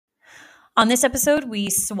On this episode, we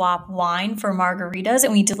swap wine for margaritas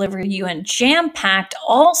and we deliver you a jam-packed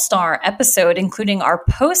all-star episode, including our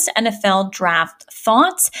post-NFL draft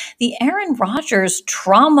thoughts, the Aaron Rodgers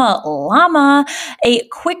trauma llama, a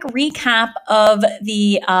quick recap of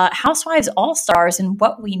the Housewives All-Stars and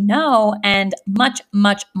what we know, and much,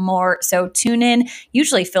 much more. So tune in.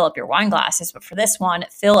 Usually fill up your wine glasses, but for this one,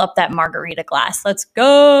 fill up that margarita glass. Let's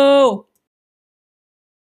go.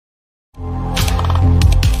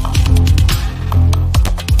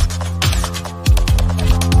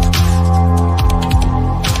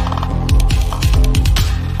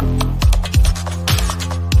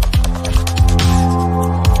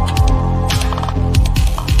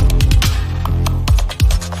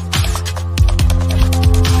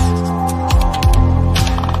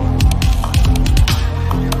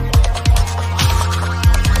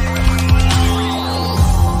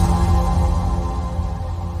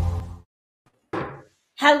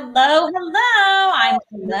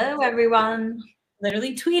 Hello, everyone.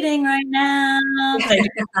 Literally tweeting right now.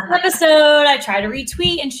 Episode, I try to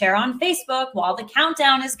retweet and share on Facebook while the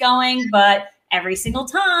countdown is going, but every single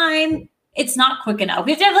time it's not quick enough.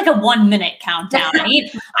 We have to have like a 1 minute countdown.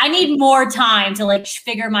 I need more time to like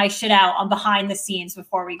figure my shit out on behind the scenes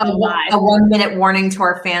before we go live. A 1 minute warning to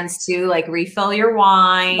our fans too, like refill your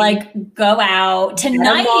wine. Like go out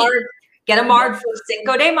tonight. Get a marg for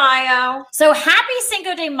Cinco de Mayo. So happy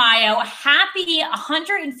Cinco de Mayo. Happy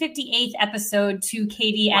 158th episode to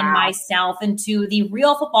Katie and myself and to the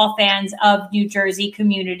real football fans of New Jersey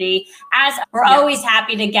community. As we're always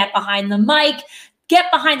happy to get behind the mic,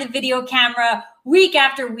 get behind the video camera week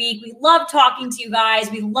after week. We love talking to you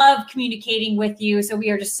guys. We love communicating with you. So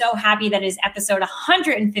we are just so happy that it is episode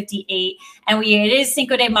 158 and it is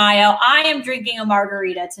Cinco de Mayo. I am drinking a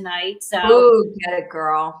margarita tonight. So ooh, get it,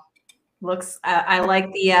 girl. Looks. I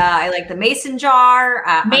like the mason jar.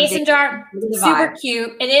 Mason jar, super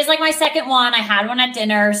cute. It is like my second one. I had one at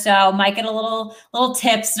dinner, so might get a little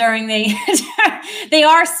tips during the. They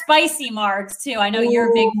are spicy margs too. I know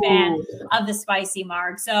you're a big fan of the spicy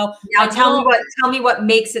marg. So now tell me what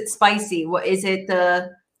makes it spicy. What is it?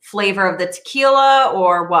 The flavor of the tequila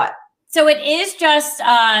or what? So it is just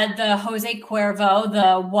the Jose Cuervo,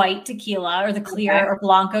 the white tequila or the clear or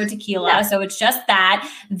Blanco tequila. Yeah. So it's just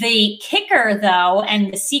that. The kicker, though,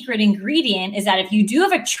 and the secret ingredient is that if you do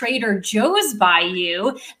have a Trader Joe's by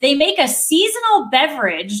you, they make a seasonal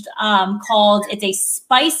beverage called, it's a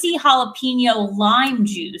spicy jalapeno lime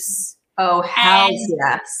juice. Oh, hell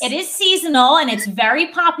yes. It is seasonal and it's very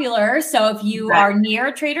popular. So if you are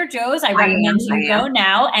near Trader Joe's, I recommend you go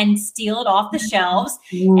now and steal it off the shelves.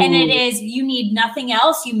 Ooh. And it is, you need nothing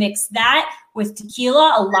else. You mix that with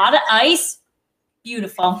tequila, a lot of ice.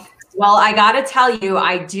 Beautiful. Well, I got to tell you,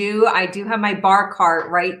 I do have my bar cart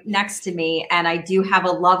right next to me, and I do have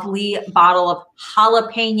a lovely bottle of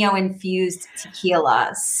jalapeno infused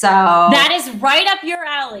tequila. So that is right up your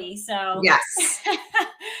alley. So yes,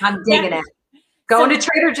 I'm digging it. Going to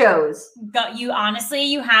Trader Joe's. You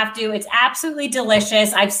have to. It's absolutely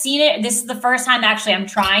delicious. I've seen it. This is the first time actually I'm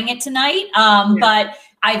trying it tonight. But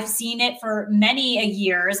I've seen it for many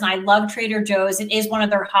years, and I love Trader Joe's. It is one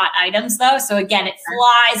of their hot items, though. So again, it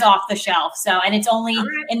flies off the shelf. So, and it's only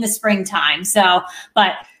in the springtime. So,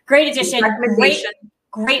 but great addition,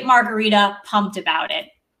 great margarita. Pumped about it.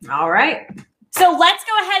 All right. So let's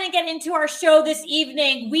go ahead and get into our show this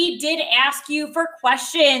evening. We did ask you for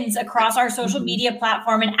questions across our social media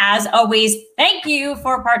platform. And as always, thank you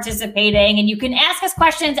for participating. And you can ask us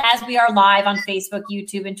questions as we are live on Facebook,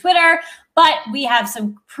 YouTube, and Twitter. But we have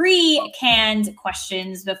some pre-canned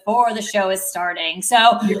questions before the show is starting.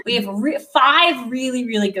 So we have 5 really,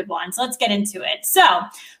 really good ones. Let's get into it. So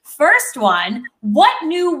first one, what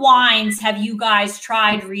new wines have you guys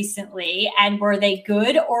tried recently? And were they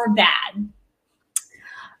good or bad?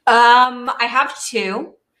 I have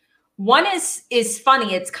 2. One is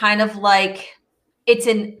funny. It's kind of like it's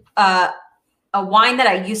a wine that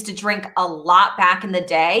I used to drink a lot back in the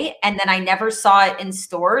day, and then I never saw it in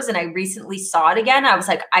stores, and I recently saw it again. I was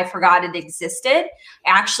like, I forgot it existed. I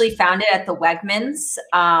actually found it at the Wegmans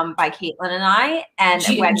by Caitlin and I. And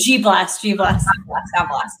G bless. God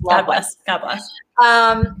bless. God bless.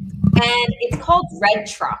 And it's called Red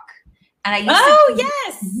Truck. And I used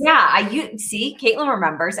to, Caitlin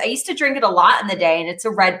remembers. I used to drink it a lot in the day, and it's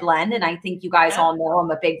a red blend. And I think you guys all know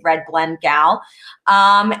I'm a big red blend gal.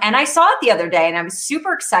 And I saw it the other day, and I was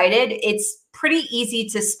super excited. It's pretty easy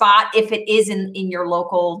to spot if it is in your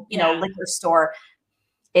local, liquor store.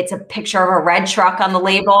 It's a picture of a red truck on the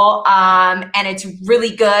label, and it's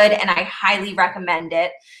really good, and I highly recommend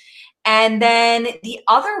it. And then the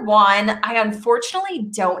other one, I unfortunately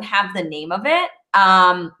don't have the name of it.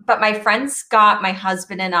 But my friends got my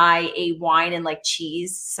husband and I a wine and like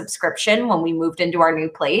cheese subscription when we moved into our new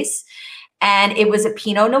place. And it was a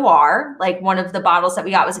Pinot Noir. Like one of the bottles that we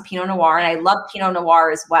got was a Pinot Noir. And I love Pinot Noir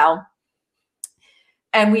as well.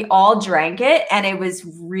 And we all drank it. And it was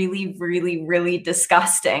really, really, really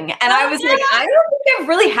disgusting. And I was like, I don't think I've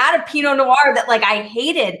really had a Pinot Noir that like I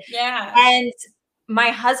hated. Yeah. And my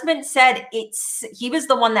husband said he was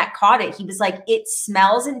the one that caught it. He was like, it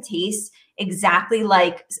smells and tastes exactly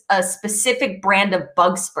like a specific brand of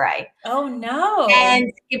bug spray. Oh no.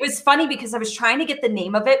 And it was funny because I was trying to get the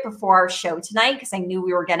name of it before our show tonight because I knew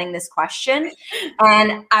we were getting this question.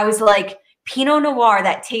 And I was like, Pinot Noir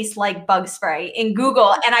that tastes like bug spray in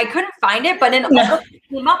Google. And I couldn't find it, but all it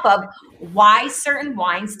came up of why certain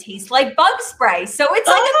wines taste like bug spray. So it's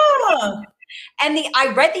like and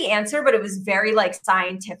I read the answer, but it was very like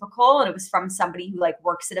scientifical, and it was from somebody who like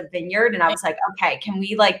works at a vineyard. And I was like, okay, can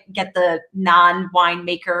we like get the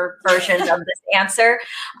non-winemaker version of this answer?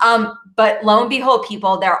 But lo and behold,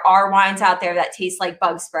 people, there are wines out there that taste like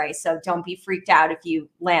bug spray. So don't be freaked out if you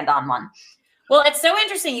land on one. Well, it's so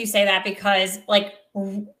interesting you say that because like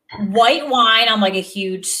white wine, I'm like a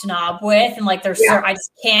huge snob with, and like I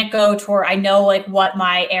just can't go toward. I know like what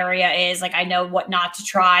my area is, like I know what not to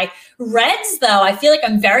try. Reds, though, I feel like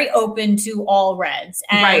I'm very open to all reds,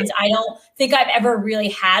 and I don't think I've ever really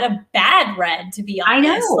had a bad red, to be honest.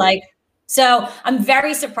 I know. Like, so I'm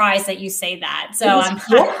very surprised that you say that. So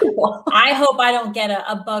I hope I don't get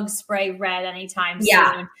a bug spray red anytime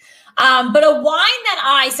soon. But a wine that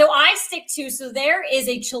I stick to, so there is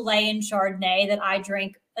a Chilean Chardonnay that I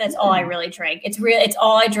drink. That's all I really drink. It's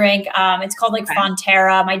all I drink. It's called like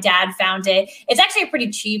Fonterra. My dad found it. It's actually a pretty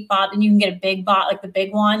cheap bottle, and you can get a big bottle, like the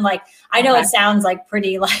big one. Like I know it sounds like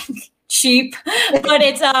pretty like cheap, but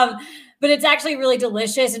it's actually really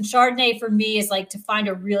delicious. And Chardonnay for me is like to find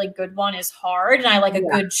a really good one is hard. And I like a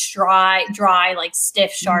good dry, like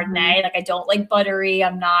stiff Chardonnay. Like I don't like buttery.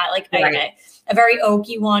 I'm not like a very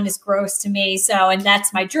oaky one is gross to me. So, and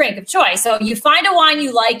that's my drink of choice. So you find a wine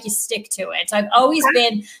you like, you stick to it. So I've always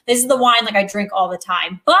been, this is the wine like I drink all the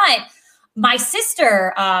time. But my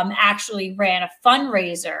sister actually ran a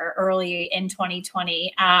fundraiser early in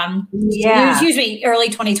 2020. Excuse me, early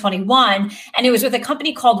 2021. And it was with a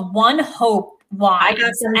company called One Hope Wines. I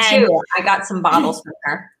got some too. I got some bottles from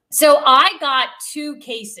her. So I got 2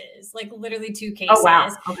 cases, like literally 2 cases. Oh, wow.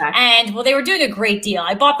 Okay. And well, they were doing a great deal.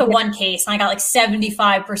 I bought the one case and I got like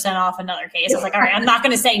 75% off another case. I was like, all right, I'm not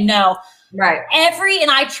going to say no. Right.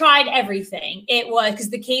 And I tried everything. It was because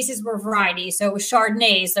the cases were variety. So it was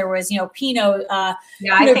Chardonnays. There was, Pinot,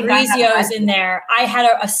 Pinot Grigios in there. I had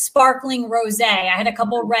a sparkling rosé. I had a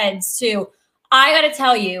couple reds too. I got to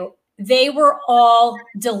tell you, they were all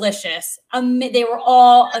delicious. They were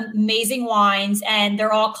all amazing wines, and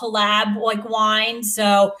they're all collab like wines.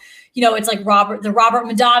 So, it's like the Robert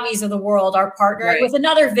Mondavis of the world are partnering with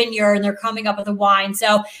another vineyard, and they're coming up with a wine.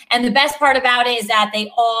 So, and the best part about it is that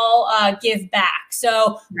they all give back.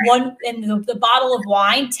 So the bottle of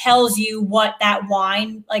wine tells you what that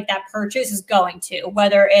wine, like that purchase is going to,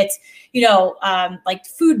 whether it's, like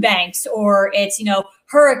food banks, or it's,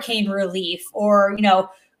 hurricane relief, or,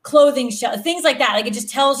 clothing things like that. Like it just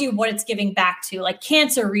tells you what it's giving back to, like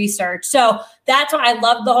cancer research. So that's why I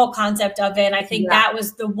love the whole concept of it. And I think that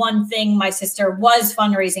was the one thing my sister was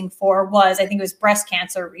fundraising for I think it was breast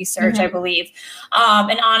cancer research, I believe.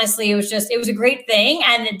 And honestly, it was a great thing,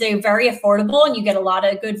 and they're very affordable, and you get a lot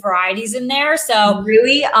of good varieties in there. So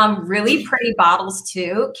really pretty bottles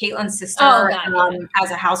too. Caitlin's sister, as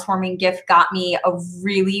a housewarming gift, got me a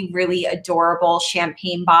really, really adorable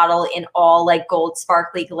champagne bottle in all like gold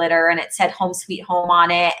sparkly glitter, and it said Home Sweet Home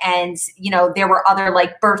on it. And, there were other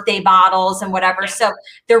like birthday bottles and whatever. So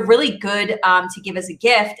they're really good to give as a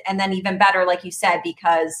gift. And then even better, like you said,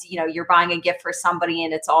 because, you're buying a gift for somebody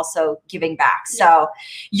and it's also giving back. So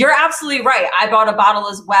you're absolutely right. I bought a bottle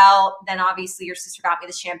as well. Then obviously your sister got me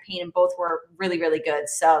the champagne, and both were really, really good.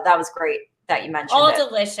 So that was great that you mentioned. All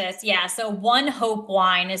delicious. Yeah. So One Hope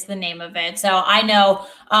Wine is the name of it. So I know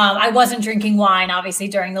I wasn't drinking wine, obviously,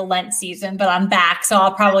 during the Lent season, but I'm back. So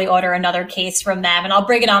I'll probably order another case from them, and I'll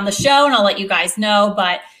bring it on the show, and I'll let you guys know.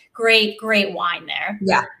 But great wine there.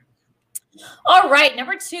 Yeah. All right.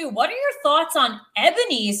 Number 2, what are your thoughts on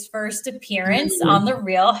Ebony's first appearance on The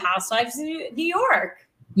Real Housewives of New York?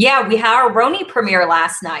 Yeah, we had our Roni premiere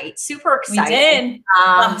last night. Super excited. We did.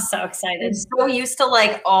 I'm so excited. I'm so used to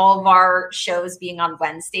like all of our shows being on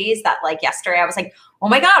Wednesdays that like yesterday I was like, oh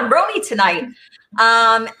my God, Roni tonight.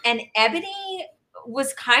 And Ebony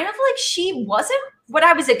was kind of like, she wasn't what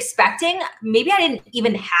I was expecting. Maybe I didn't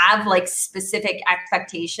even have like specific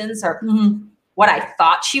expectations or what I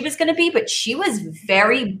thought she was going to be, but she was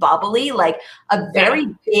very bubbly, like a very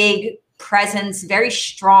big presence, very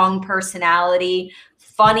strong personality,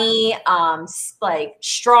 funny, like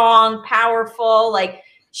strong, powerful, like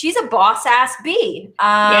she's a boss ass bee.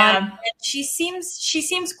 And she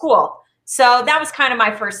seems cool. So that was kind of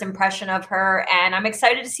my first impression of her, and I'm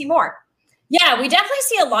excited to see more. Yeah, we definitely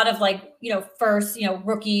see a lot of like, first,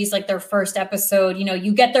 rookies, like their first episode,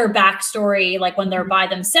 you get their backstory, like when they're by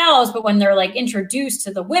themselves, but when they're like introduced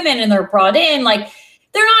to the women and they're brought in, like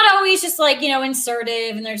they're not always just like,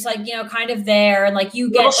 insertive, and there's like, kind of there, and like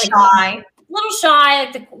you get like little shy,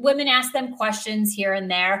 like the women ask them questions here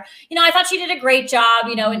and there. I thought she did a great job,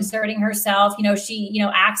 inserting herself. She,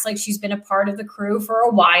 acts like she's been a part of the crew for a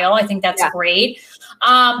while. I think that's great.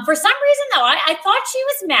 For some reason though, I thought she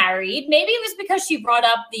was married. Maybe it was because she brought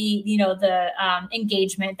up the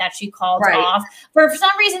engagement that she called off. For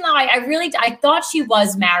some reason though, I thought she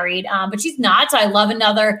was married, but she's not. So I love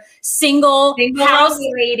another single house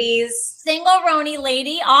ladies. Single Roni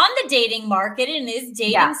lady on the dating market and is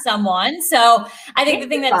dating someone. So I think the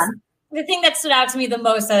thing that stood out to me the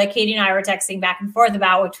most that Katie and I were texting back and forth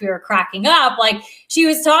about, which we were cracking up, like she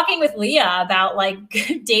was talking with Leah about like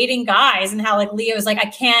dating guys and how like Leah was like, I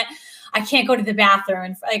can't go to the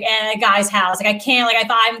bathroom like at a guy's house. Like I can't, like I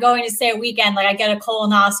thought I'm going to stay a weekend. Like I get a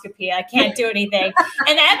colonoscopy. I can't do anything.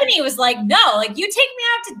 And Ebony was like, no, like you take me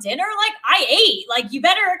out to dinner. Like I ate, like you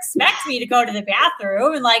better expect me to go to the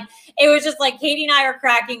bathroom. And like, it was just like Katie and I are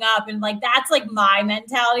cracking up. And like, that's like my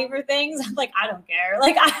mentality for things. I'm like, I don't care.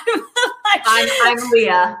 Like I'm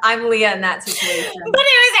Leah. I'm Leah in that situation. But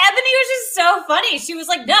Ebony was just so funny. She was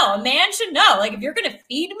like, no, a man should know. Like if you're going to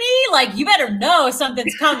feed me, like you better know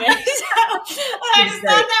something's coming. I just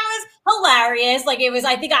thought that was hilarious. Like it was,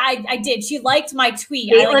 I think I did. She liked my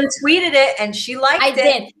tweet. Caitlin tweeted it and she liked it. I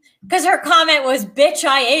did. Because her comment was, bitch,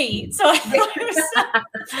 I ate. So I thought it was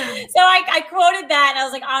so I quoted that and I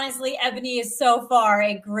was like, honestly, Ebony is so far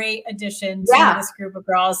a great addition to this group of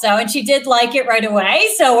girls. So, and she did like it right away.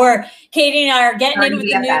 So Katie and I are getting in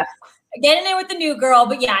with the new girl.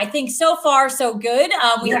 But yeah, I think so far so good.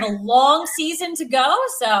 We have a long season to go.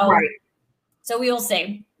 So we will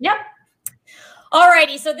see. Yep.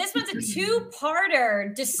 Alrighty, so this one's a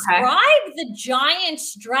two-parter. Describe the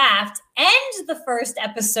Giants draft and the first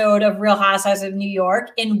episode of Real Housewives of New York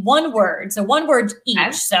in one word. So one word each.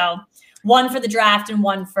 Okay. So one for the draft and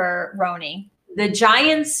one for Roni. The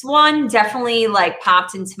Giants one definitely like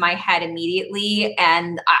popped into my head immediately.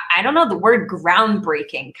 And I don't know, the word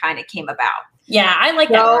groundbreaking kind of came about. Yeah, I like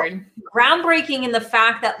that word. Groundbreaking in the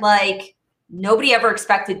fact that like, nobody ever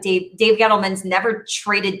expected Dave Gettleman's never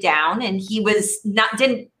traded down, and he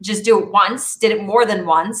didn't just do it once, did it more than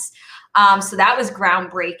once. So that was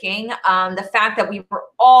groundbreaking. The fact that we were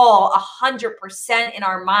all 100% in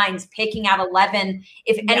our minds picking out 11.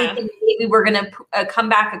 If anything, we were going to come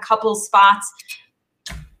back a couple spots,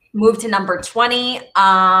 move to number 20.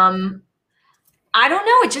 I don't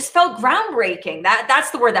know. It just felt groundbreaking.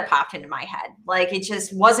 That's the word that popped into my head. Like it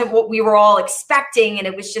just wasn't what we were all expecting. And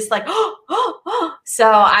it was just like,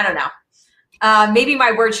 So I don't know. Maybe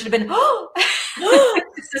my word should have been,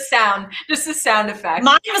 just a sound effect.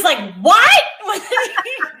 Mine was like, what?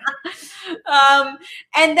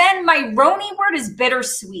 And then my Roni word is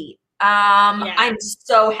bittersweet. I'm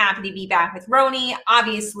so happy to be back with Roni.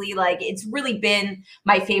 Obviously, like it's really been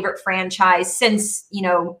my favorite franchise since,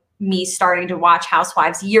 me starting to watch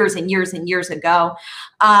Housewives years and years and years ago.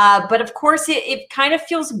 But of course it kind of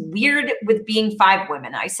feels weird with being 5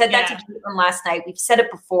 women. I said that to Caitlin last night. We've said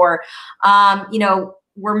it before.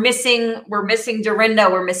 We're missing Dorinda.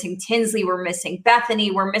 We're missing Tinsley. We're missing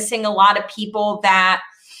Bethany. We're missing a lot of people that,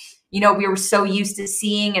 we were so used to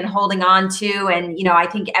seeing and holding on to. And, I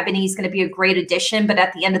think Ebony's going to be a great addition, but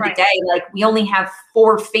at the end of the day, like we only have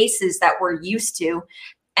 4 faces that we're used to.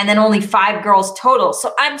 And then only 5 girls total.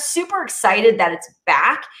 So I'm super excited that it's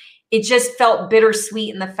back. It just felt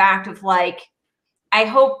bittersweet in the fact of like, I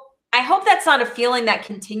hope that's not a feeling that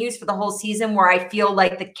continues for the whole season where I feel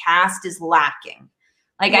like the cast is lacking.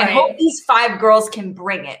 Like I hope these 5 girls can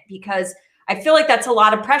bring it because I feel like that's a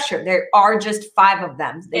lot of pressure. There are just 5 of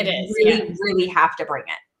them. They really have to bring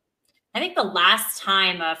it. I think the last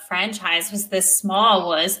time a franchise was this small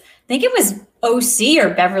was, I think it was OC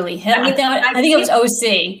or Beverly Hills. I think it was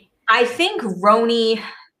OC. I think Roni,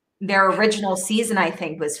 their original season, I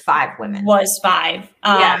think was 5 women. Was 5.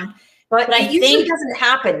 But it usually doesn't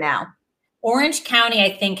happen now. Orange County,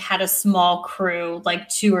 I think, had a small crew like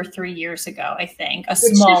 2 or 3 years ago, I think. A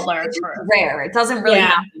smaller crew. Rare. It doesn't really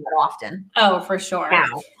happen that often. Oh, for sure.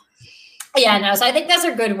 Now. Yeah, no. So I think those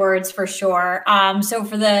are good words for sure. So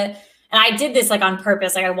for the And I did this like on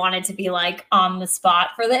purpose. Like I wanted to be like on the spot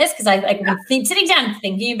for this because I like sitting down and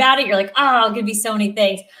thinking about it, you're like, oh, it could be so many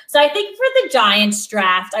things. So I think for the Giants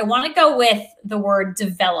draft, I want to go with the word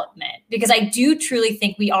development because I do truly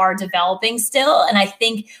think we are developing still. And I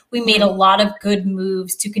think we made a lot of good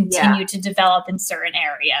moves to continue to develop in certain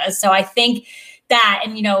areas. So I think that,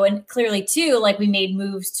 and, you know, and clearly too, like we made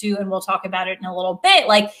moves to, and we'll talk about it in a little bit,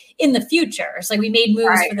 like in the future. So like we made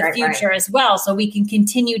moves for the future as well. So we can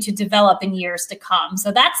continue to develop in years to come.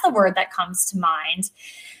 So that's the word that comes to mind.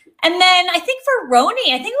 And then I think for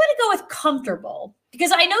Roni, I think I'm going to go with comfortable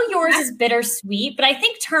because I know yours is bittersweet, but I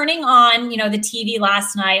think turning on, you know, the TV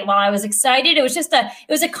last night while I was excited, it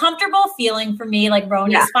was a comfortable feeling for me. Like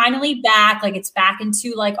Roni's finally back, like it's back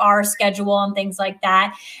into like our schedule and things like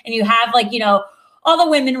that. And you have like, you know, all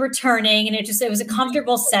the women returning, and it was a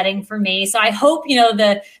comfortable setting for me. So I hope, you know,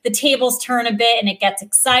 the tables turn a bit and it gets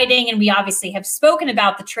exciting. And we obviously have spoken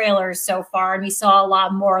about the trailers so far, and we saw a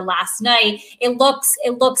lot more last night. It looks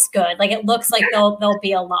good. Like it looks like there'll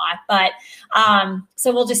be a lot, but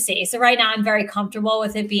so we'll just see. So right now I'm very comfortable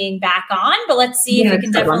with it being back on, but let's see if it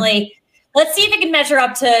can let's see if it can measure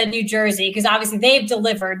up to New Jersey, because obviously they've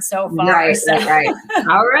delivered so far. Right.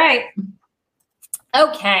 All right.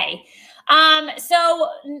 Okay. So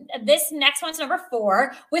this next one's number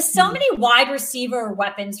 4. With so many wide receiver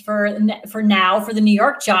weapons for now for the New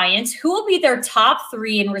York Giants, who will be their top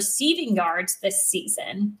 3 in receiving yards this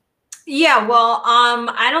season? Yeah, well,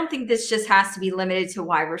 I don't think this just has to be limited to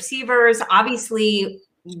wide receivers. Obviously,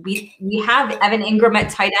 we have Evan Ingram at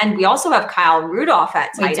tight end. We also have Kyle Rudolph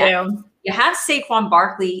at tight end. You have Saquon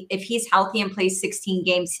Barkley. If he's healthy and plays 16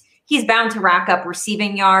 games, he's bound to rack up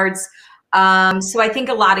receiving yards. So I think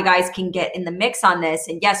a lot of guys can get in the mix on this.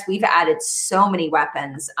 And yes, we've added so many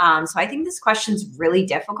weapons. So I think this question's really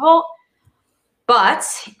difficult. But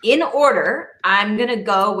in order, I'm going to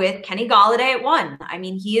go with Kenny Golladay at 1. I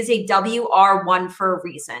mean, he is a WR1 for a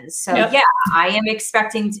reason. So yeah, I am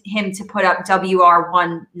expecting him to put up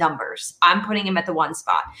WR1 numbers. I'm putting him at the 1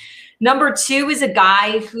 spot. Number 2 is a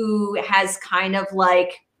guy who has kind of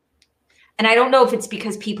like, and I don't know if it's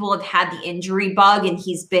because people have had the injury bug and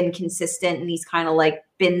he's been consistent and he's kind of like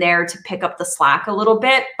been there to pick up the slack a little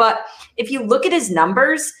bit. But if you look at his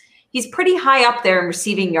numbers, he's pretty high up there in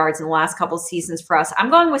receiving yards in the last couple of seasons for us. I'm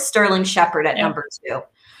going with Sterling Shepard at number 2.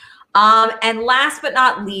 And last but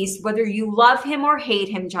not least, whether you love him or hate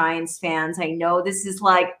him, Giants fans, I know this is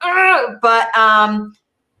like, but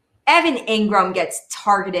Evan Ingram gets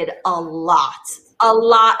targeted a lot.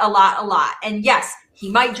 And yes, he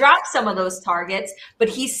might drop some of those targets, but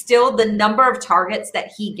he's still the number of targets that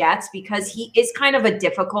he gets because he is kind of a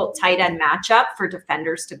difficult tight end matchup for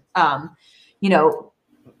defenders to,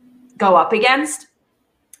 go up against.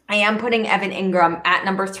 I am putting Evan Ingram at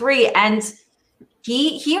number 3, and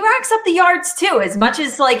he racks up the yards too. As much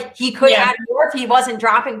as like he could add more if he wasn't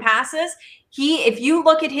dropping passes, if you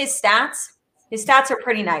look at his stats are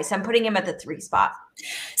pretty nice. I'm putting him at the 3 spot.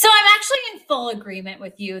 So I'm actually in full agreement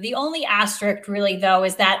with you. The only asterisk really, though,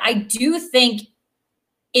 is that I do think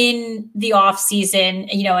in the off season,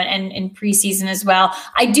 and in preseason as well,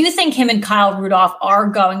 I do think him and Kyle Rudolph are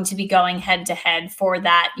going to be going head to head for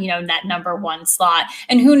that, that number 1 slot.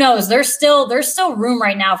 And who knows, there's still room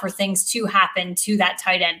right now for things to happen to that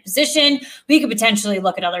tight end position. We could potentially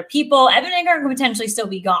look at other people. Evan Ingram could potentially still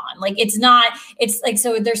be gone.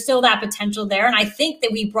 So there's still that potential there. And I think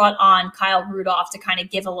that we brought on Kyle Rudolph to kind of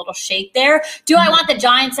give a little shake there. Do I want the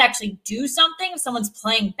Giants to actually do something? If someone's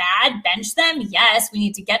playing bad, bench them? Yes, we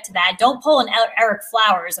need to get to that. Don't pull an Eric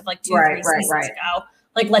Flowers of like 2-3 seasons ago.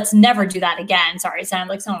 Like, let's never do that again. Sorry, it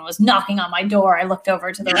sounded like someone was knocking on my door. I looked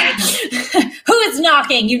over to the right. Who is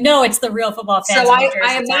knocking? It's the Real Football Fans. So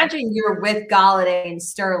I imagine you're with Golladay and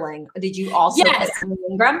Sterling. Did you also put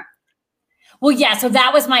Ingram? Well, yeah. So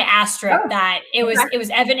that was my asterisk that it was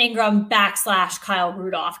Evan Ingram / Kyle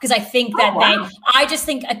Rudolph, because I think that I just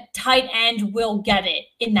think a tight end will get it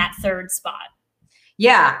in that 3rd spot.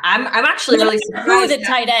 Yeah, I'm actually really surprised who the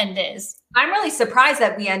tight end is. I'm really surprised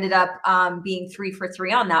that we ended up being 3 for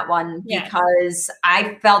 3 on that one because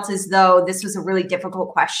I felt as though this was a really difficult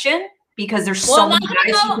question because there's so many guys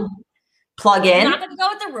you can plug in. I'm not going to go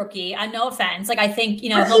with the rookie. No offense. Like, I think,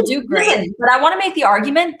 he'll do great. But I want to make the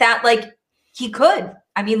argument that, like, he could.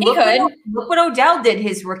 I mean, look what Odell did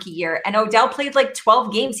his rookie year. And Odell played like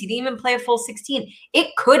 12 games. He didn't even play a full 16.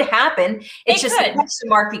 It could happen. It's just a question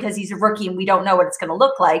mark because he's a rookie and we don't know what it's going to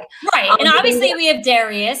look like. Right. And obviously we have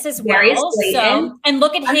Darius as well. So, and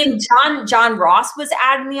look at him. John Ross was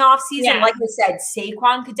added in the offseason. Yeah. Like I said,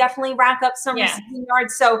 Saquon could definitely rack up some receiving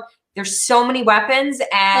yards. So there's so many weapons,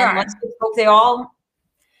 and let's just hope they all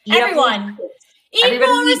everyone.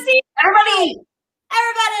 Everybody,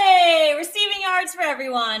 receiving yards for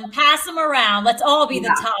everyone. Pass them around. Let's all be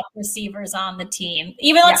the top receivers on the team.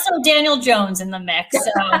 Even let's throw Daniel Jones in the mix.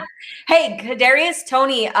 So. Hey, Kadarius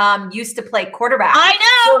Toney used to play quarterback. I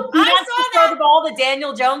know. So I saw that. Throw the ball to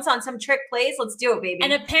Daniel Jones on some trick plays. Let's do it, baby.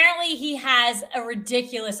 And apparently he has a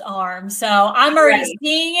ridiculous arm. So I'm already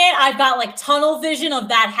seeing it. I've got like tunnel vision of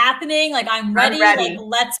that happening. Like I'm ready. Like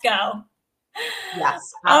let's go.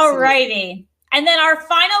 Yes. All righty. And then our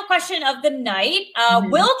final question of the night,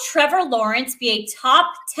 will Trevor Lawrence be a top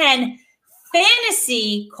 10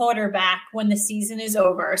 fantasy quarterback when the season is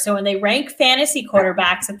over? So when they rank fantasy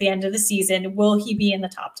quarterbacks at the end of the season, will he be in the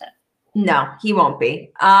top 10? No, he won't be.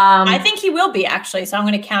 I think he will be, actually. So I'm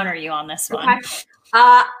going to counter you on this one. Okay.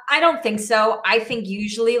 I don't think so. I think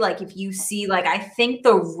usually, like, if you see, like, I think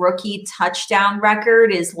the rookie touchdown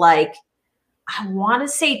record is like, I want to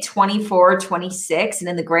say 24, 26. And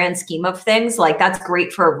in the grand scheme of things, like that's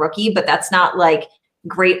great for a rookie, but that's not like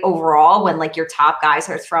great overall when like your top guys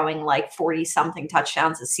are throwing like 40 something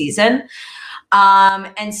touchdowns a season.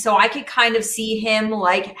 And so I could kind of see him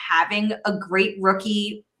like having a great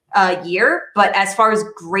rookie year. But as far as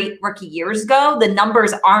great rookie years go, the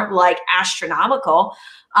numbers aren't like astronomical.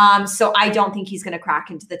 So I don't think he's going to crack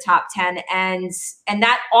into the top 10. And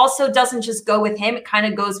that also doesn't just go with him. It kind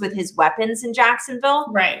of goes with his weapons in Jacksonville.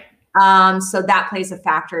 Right. So that plays a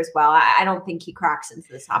factor as well. I don't think he cracks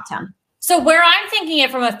into the top 10. So where I'm thinking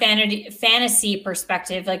it from a fantasy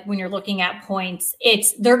perspective, like when you're looking at points,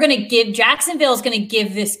 Jacksonville's going to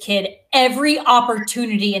give this kid every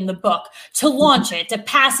opportunity in the book to launch it, to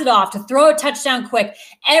pass it off, to throw a touchdown quick.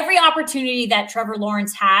 Every opportunity that Trevor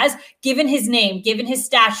Lawrence has, given his name, given his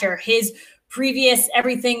stature, his previous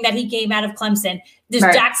everything that he came out of Clemson. Does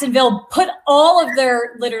Jacksonville put all of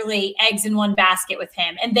their literally eggs in one basket with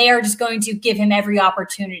him, and they are just going to give him every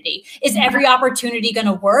opportunity. Is every opportunity going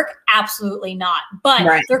to work? Absolutely not.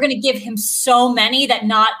 But they're going to give him so many that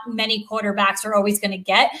not many quarterbacks are always going to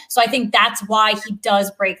get. So I think that's why he does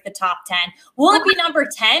break the top 10. Will it be number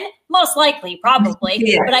 10? Most likely,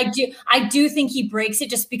 probably. But I do think he breaks it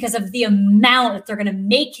just because of the amount that they're going to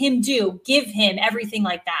make him do, give him everything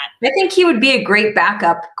like that. I think he would be a great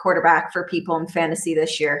backup quarterback for people in fantasy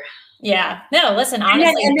this year. Yeah. No, listen,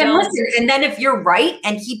 honestly. And then if you're right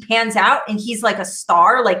and he pans out and he's like a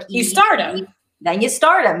star, like you start him. Then you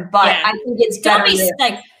start him. But I think it's better.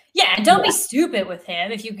 Don't be stupid with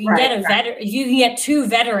him. If you can get if you can get two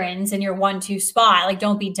veterans in your 1-2 spot, like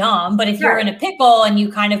don't be dumb. But if you're in a pickle and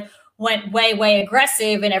you kind of went way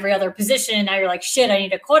aggressive in every other position, and now you're like, shit, I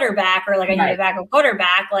need a quarterback, or like I need a backup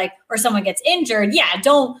quarterback, like, or someone gets injured. Yeah,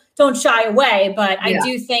 don't shy away. But I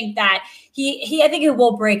do think that I think it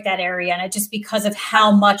will break that area, and just because of how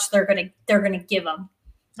much they're gonna give him.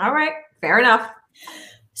 All right, fair enough.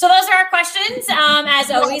 So those are our questions. As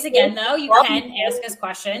always, again, though, you can ask us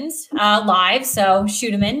questions live. So shoot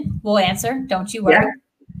them in. We'll answer. Don't you worry. Yeah.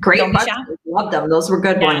 Great. Love them. Those were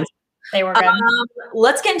good ones. They were good.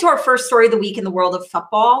 Let's get into our first story of the week in the world of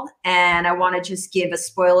football. And I want to just give a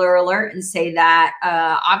spoiler alert and say that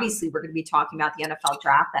obviously we're going to be talking about the NFL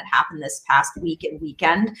draft that happened this past week and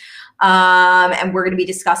weekend. And we're going to be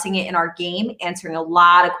discussing it in our game, answering a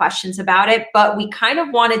lot of questions about it. But we kind of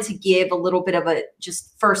wanted to give a little bit of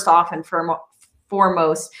just first off and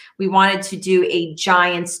foremost, we wanted to do a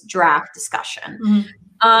Giants draft discussion.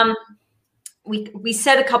 Mm-hmm. We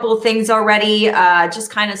said a couple of things already,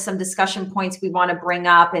 just kind of some discussion points we want to bring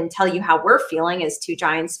up and tell you how we're feeling as two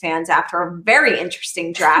Giants fans after a very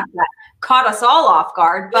interesting draft that caught us all off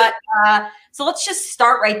guard. But so let's just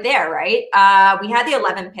start right there, right? We had the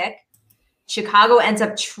 11th pick. Chicago ends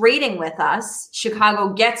up trading with us.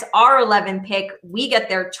 Chicago gets our 11 pick. We get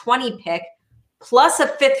their 20 pick plus a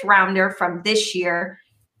 5th rounder from this year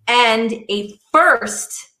and a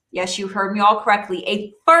first. Yes, you heard me all correctly.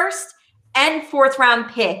 A first and 4th round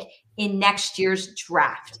pick in next year's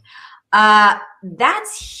draft.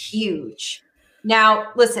 That's huge.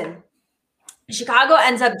 Now, listen, Chicago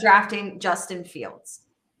ends up drafting Justin Fields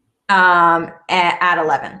at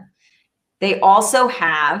 11. They also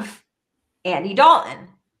have Andy Dalton,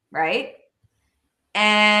 right?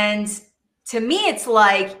 And to me, it's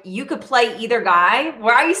like you could play either guy.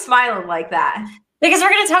 Why are you smiling like that? Because we're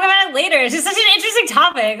going to talk about it later. It's just such an interesting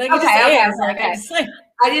topic. Like, okay.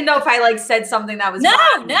 I didn't know if I said something that was no,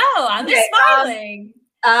 I'm just smiling.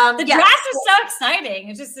 The draft is so exciting.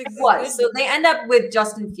 It's just so they end up with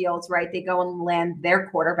Justin Fields, right? They go and land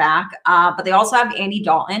their quarterback, but they also have Andy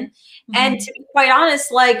Dalton. Mm-hmm. And to be quite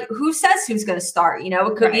honest, like who says who's going to start?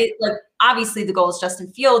 It could be like obviously the goal is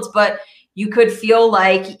Justin Fields, but you could feel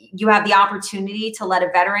like you have the opportunity to let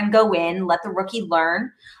a veteran go in, let the rookie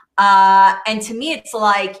learn. And to me, it's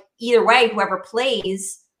like either way, whoever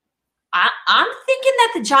plays, I'm thinking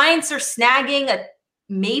that the Giants are snagging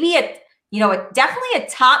definitely a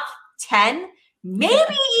top 10, maybe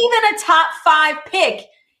even a top 5 pick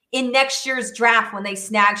in next year's draft when they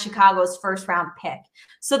snag Chicago's first round pick.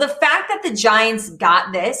 So the fact that the Giants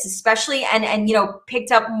got this, especially and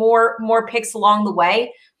picked up more picks along the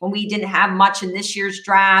way when we didn't have much in this year's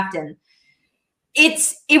draft, and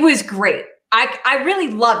it was great. I really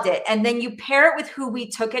loved it. And then you pair it with who we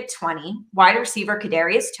took at 20, wide receiver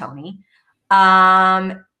Kadarius Toney.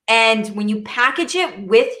 And when you package it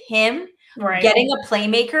with him, getting a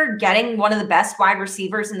playmaker, getting one of the best wide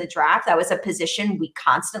receivers in the draft, that was a position we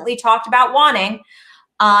constantly talked about wanting.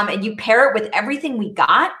 And you pair it with everything we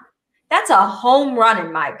got, that's a home run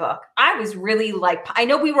in my book. I was really like, I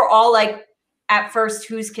know we were all like at first,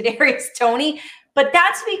 who's Kadarius Toney? But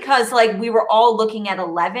that's because like we were all looking at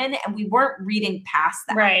 11 and we weren't reading past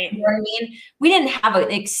that. Right. You know what I mean? We didn't have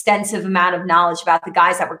an extensive amount of knowledge about the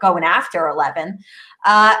guys that were going after 11.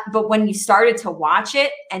 But when you started to watch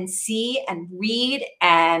it and see and read,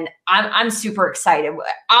 and I'm super excited.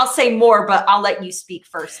 I'll say more, but I'll let you speak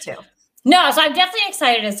first too. No, so I'm definitely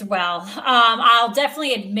excited as well. I'll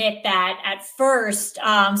definitely admit that at first. So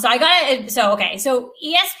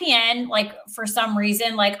ESPN, like for some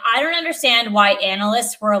reason, like I don't understand why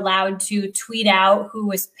analysts were allowed to tweet out who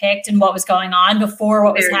was picked and what was going on before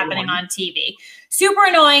what was happening on TV. Super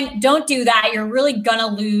annoying. Don't do that. You're really gonna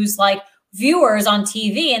lose like viewers on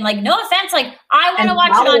TV, and like no offense, like I want to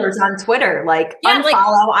watch it on Twitter, like unfollow. Like,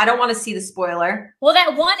 I don't want to see the spoiler. Well,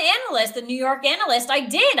 that one analyst, the New York analyst, I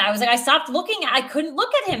was like, I stopped looking. I couldn't look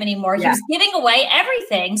at him anymore. He was giving away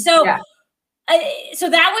everything. So,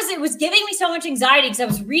 it was giving me so much anxiety because I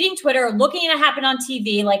was reading Twitter, looking at what happened on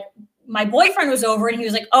TV. Like my boyfriend was over and he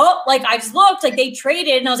was like, oh, like I just looked, like they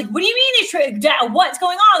traded, and I was like, what do you mean they traded? What's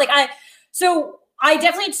going on? I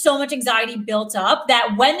definitely had so much anxiety built up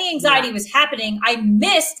that when the anxiety was happening, I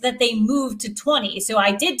missed that they moved to 20. So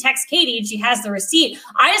I did text Katie and she has the receipt.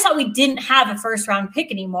 I just thought we didn't have a first round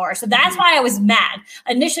pick anymore. So that's why I was mad.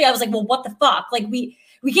 Initially, I was like, well, what the fuck? Like we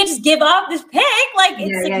can't just give up this pick. Like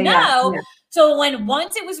no. So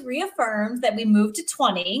once it was reaffirmed that we moved to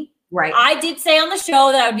 20, right. I did say on the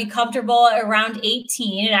show that I would be comfortable around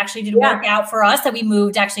 18. It actually did work out for us that we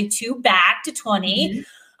moved actually 2 back to 20. Mm-hmm.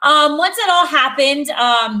 Once it all happened,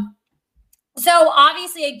 so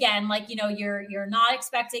obviously again, like, you're not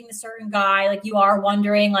expecting the certain guy, like you are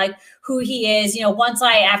wondering like who he is, once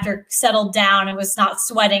after settled down and was not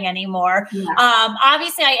sweating anymore.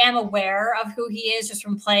 Obviously I am aware of who he is just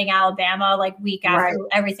from playing Alabama, like week after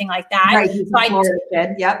everything like that. Right. He's a Florida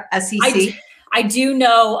kid. Yep. SEC. I do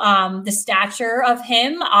know the stature of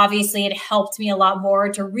him. Obviously it helped me a lot more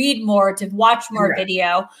to read more, to watch more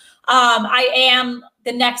video.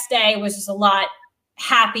 The next day was just a lot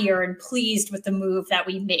happier and pleased with the move that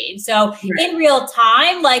we made. So in real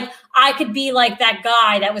time, like I could be like that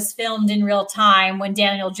guy that was filmed in real time when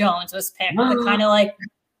Daniel Jones was picked. Kind of like,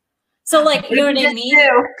 so like, you know what I mean?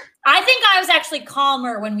 I think I was actually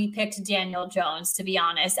calmer when we picked Daniel Jones, to be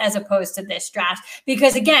honest, as opposed to this draft,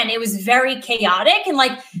 because again, it was very chaotic and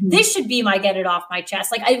like, this should be my get it off my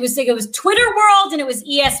chest. Like it was Twitter world and it was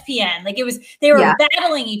ESPN. Like they were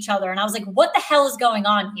battling each other. And I was like, what the hell is going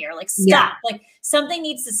on here? Like, stop, like something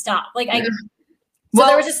needs to stop. Like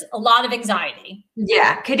there was just a lot of anxiety.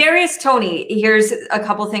 Yeah. Kadarius Toney, here's a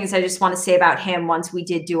couple of things I just want to say about him once we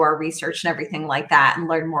did do our research and everything like that and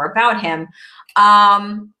learn more about him.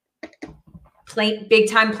 Big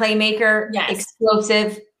time playmaker,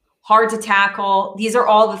 explosive, hard to tackle. These are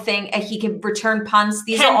all the things. He can return punts.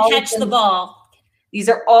 These are all catch the ball. These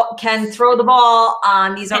are all can throw the ball.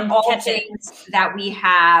 These are all things that we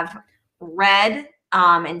have read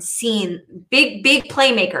and seen. Big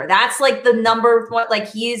playmaker. That's like the number one. Like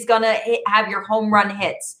he's gonna have your home run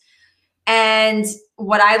hits. And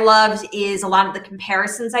what I loved is a lot of the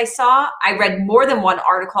comparisons I saw. I read more than one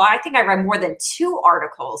article. I think I read more than 2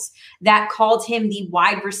 articles that called him the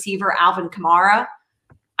wide receiver Alvin Kamara.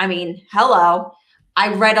 I mean, hello.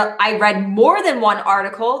 I read more than one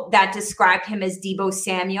article that described him as Deebo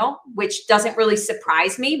Samuel, which doesn't really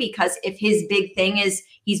surprise me because if his big thing is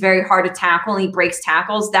he's very hard to tackle and he breaks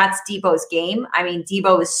tackles, that's Deebo's game. I mean,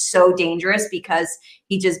 Deebo is so dangerous because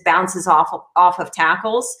he just bounces off of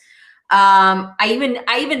tackles.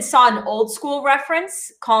 I even saw an old school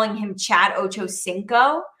reference calling him Chad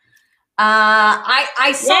Ochocinco. I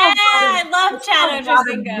love Chad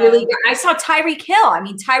Ochocinco. Really good. I saw Tyreek Hill. I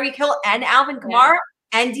mean, Tyreek Hill and Alvin Kamara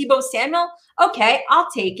and Deebo Samuel. Okay,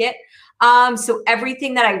 I'll take it. So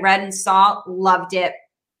everything that I read and saw, loved it.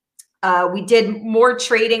 We did more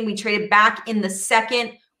trading. We traded back in the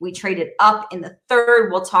second We traded up in the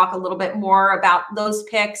third. We'll talk a little bit more about those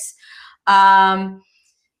picks.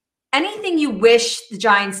 Anything you wish the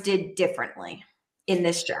Giants did differently in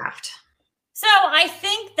this draft? So I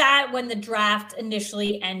think that when the draft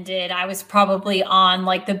initially ended, I was probably on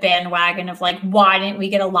like the bandwagon of like, why didn't we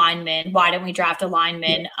get a lineman? Why didn't we draft a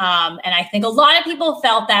lineman? And I think a lot of people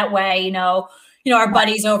felt that way. Our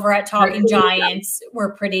buddies over at Talking Giants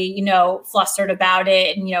were pretty, flustered about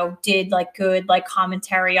it, and did like good like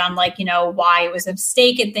commentary on like why it was a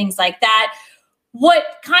mistake and things like that. What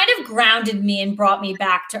kind of grounded me and brought me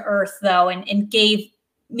back to earth, though, and gave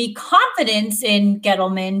me confidence in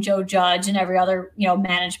Gettleman, Joe Judge, and every other,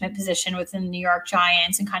 management position within the New York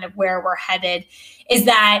Giants and kind of where we're headed, is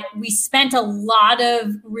that we spent a lot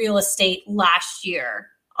of real estate last year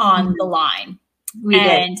on the line. We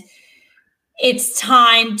did. It's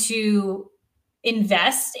time to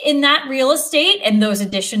invest in that real estate and those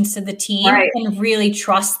additions to the team and really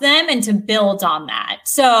trust them and to build on that.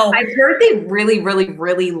 So I've heard they really, really,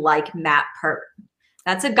 really like Matt Pert.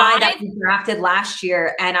 That's a guy that we drafted last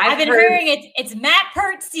year. And I've been hearing it's Matt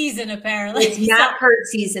Pert season, apparently. It's Matt Pert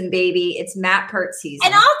season, baby. It's Matt Pert season.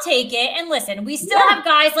 And I'll take it. And listen, we still have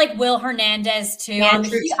guys like Will Hernandez too.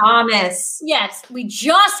 Andrew Thomas. Yes. We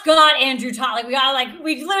just got Andrew Thomas.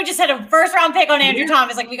 We literally just had a first round pick on Andrew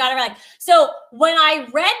Thomas. Like we got it. So when I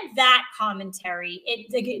read that commentary,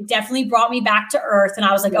 it definitely brought me back to earth. And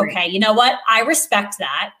I was like, okay, you know what? I respect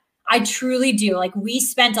that. I truly do. Like we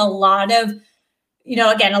spent a lot of,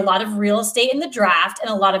 again, a lot of real estate in the draft and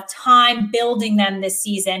a lot of time building them this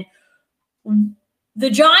season. The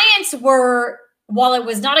Giants were, while it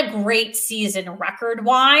was not a great season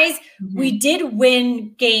record-wise, we did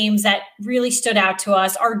win games that really stood out to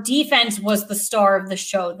us. Our defense was the star of the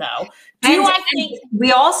show, though. I think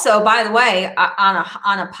we also, by the way,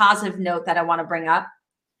 on a positive note that I want to bring up,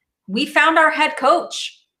 we found our head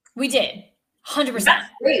coach. We did. 100%. That's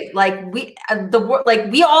great. Like we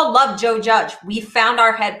all love Joe Judge. We found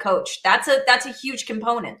our head coach. That's a huge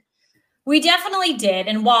component. We definitely did.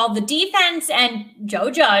 And while the defense and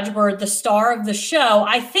Joe Judge were the star of the show,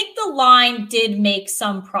 I think the line did make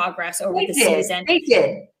some progress over the season. They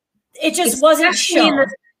did. It just wasn't shown.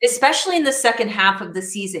 Especially in the second half of the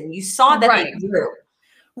season. You saw that they grew.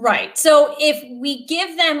 Right. So if we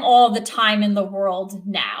give them all the time in the world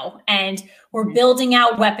now, and we're building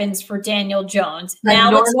out weapons for Daniel Jones,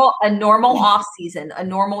 a normal off season, a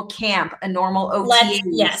normal camp, a normal OTA.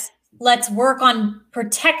 Let's work on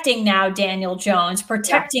protecting now Daniel Jones,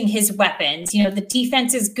 protecting his weapons. The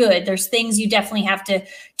defense is good. There's things you definitely have to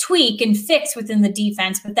tweak and fix within the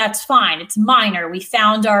defense, but that's fine. It's minor. We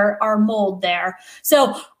found our mold there.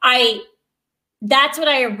 So that's what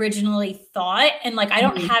I originally thought. And I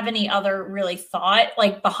don't have any other really thought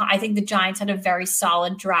I think the Giants had a very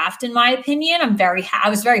solid draft, in my opinion. I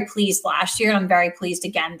was very pleased last year, and I'm very pleased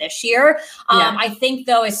again this year. I think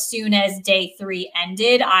though, as soon as day 3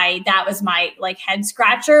 ended, that was my head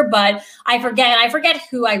scratcher, but I forget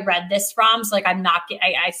who I read this from. So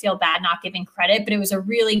I feel bad not giving credit, but it was a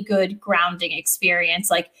really good grounding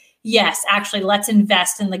experience. Yes, actually let's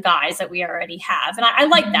invest in the guys that we already have. And I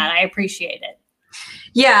like that. I appreciate it.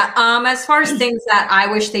 Yeah. As far as things that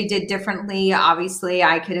I wish they did differently, obviously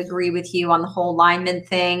I could agree with you on the whole lineman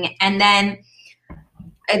thing. And then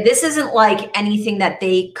this isn't anything that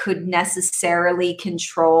they could necessarily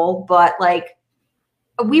control, but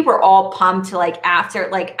we were all pumped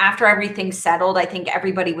after everything settled. I think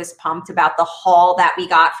everybody was pumped about the haul that we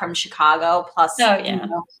got from Chicago, plus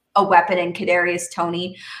a weapon in Kadarius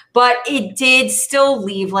Toney. But it did still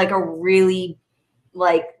leave a really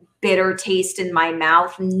bitter taste in my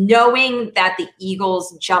mouth, knowing that the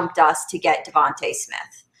Eagles jumped us to get Devontae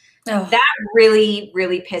Smith. Oh. That really,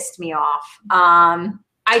 really pissed me off.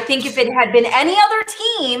 I think if it had been any other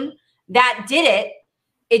team that did it,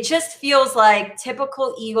 it just feels like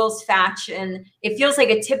typical Eagles fashion. It feels like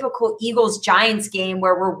a typical Eagles-Giants game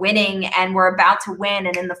where we're winning and we're about to win,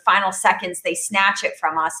 and in the final seconds they snatch it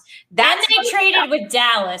from us. And they traded with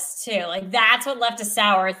Dallas too. That's what left a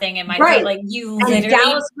sour thing in my throat. And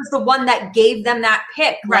Dallas was the one that gave them that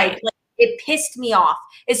pick. Right. It pissed me off,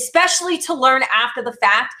 especially to learn after the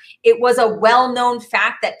fact. It was a well-known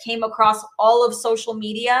fact that came across all of social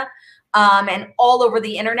media. And all over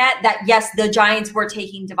the internet that yes, the Giants were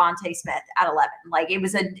taking Devontae Smith at 11.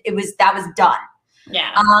 That was done.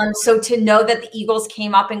 Yeah. So to know that the Eagles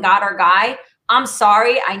came up and got our guy, I'm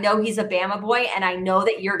sorry. I know he's a Bama boy, and I know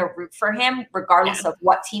that you're going to root for him regardless of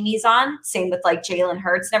what team he's on. Same with Jalen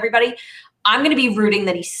Hurts and everybody. I'm going to be rooting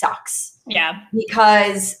that he sucks. Yeah.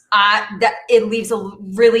 Because that it leaves I'm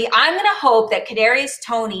going to hope that Kadarius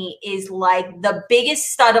Toney is the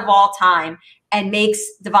biggest stud of all time. and makes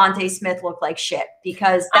Devontae Smith look like shit,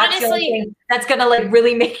 because that's Honestly, the only thing that's going to like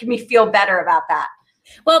really make me feel better about that.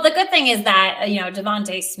 Well, the good thing is that,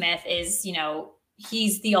 Devontae Smith is,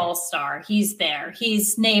 he's the all-star. He's there.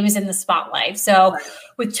 His name is in the spotlight. So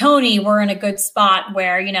with Tony, we're in a good spot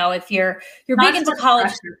where, if you're big into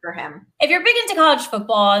college for him, if you're big into college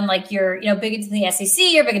football and like you're, big into the SEC,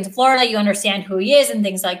 you're big into Florida, you understand who he is and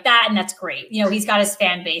things like that. And that's great. He's got his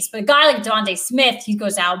fan base, but a guy like Devontae Smith, he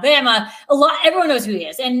goes to Alabama, everyone knows who he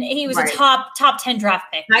is. And he was a top 10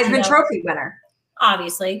 draft pick. Heisman Trophy winner.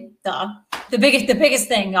 Obviously, the biggest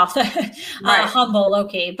thing off the humble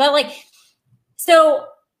low-key. But so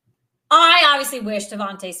I obviously wish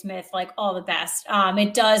Devontae Smith all the best.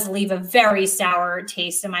 It does leave a very sour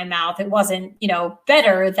taste in my mouth. It wasn't,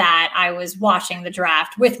 better that I was watching the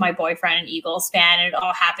draft with my boyfriend, an Eagles fan, and it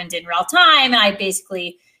all happened in real time. And I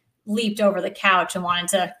basically leaped over the couch and wanted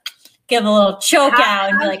to give a little choke out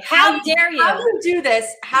and be like, how dare you? How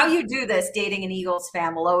you do this dating an Eagles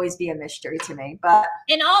fan will always be a mystery to me. But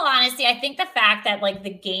in all honesty, I think the fact that the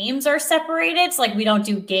games are separated, it's we don't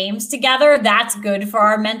do games together, that's good for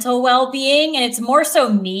our mental well-being. And it's more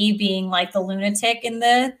so me being the lunatic in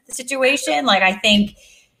the situation. I think,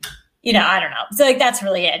 I don't know. So that's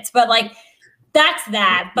really it. But that's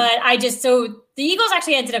that. But so the Eagles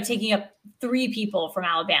actually ended up taking up 3 people from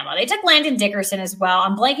Alabama. They took Landon Dickerson as well.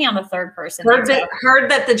 I'm blanking on the third person. Heard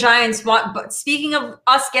that the Giants want, but speaking of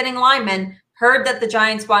us getting linemen, heard that the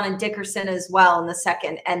Giants wanted Dickerson as well in the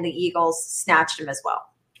second, and the Eagles snatched him as well.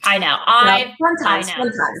 I know. Sometimes.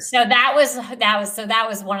 So that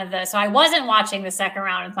was one of the, so I wasn't watching the second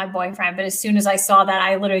round with my boyfriend, but as soon as I saw that,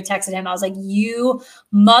 I literally texted him. I was like, you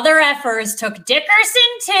mother effers took Dickerson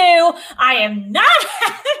too. I am not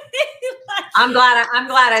happy. I'm glad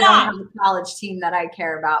I don't have a college team that I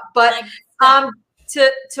care about. But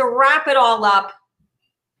to wrap it all up,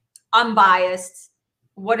 unbiased,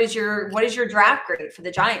 what is your draft grade for the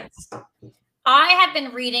Giants? I have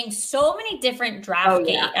been reading so many different draft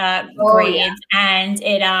grades, and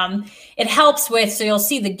it helps with, so you'll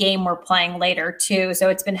see the game we're playing later too. So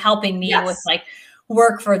it's been helping me with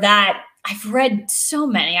work for that. I've read so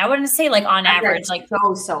many. I wouldn't say on average,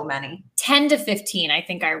 so many, 10 to 15, I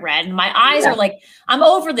think I read. And my eyes are I'm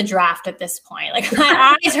over the draft at this point.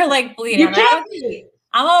 My eyes are bleeding.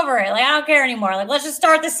 I'm over it. I don't care anymore. Let's just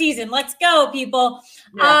start the season. Let's go, people.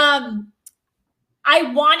 Yeah. I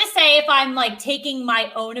want to say, if I'm taking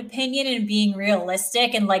my own opinion and being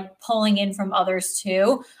realistic and pulling in from others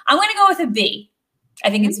too, I'm going to go with a B.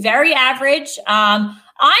 I think it's very average. I'm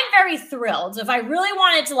very thrilled. If I really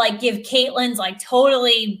wanted to give Caitlin's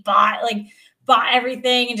totally buy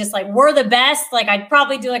everything and just we're the best, I'd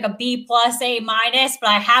probably do a B+, A-, but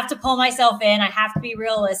I have to pull myself in. I have to be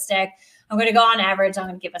realistic. I'm going to go on average. I'm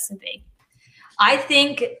going to give us a B. I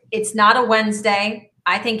think it's not a Wednesday.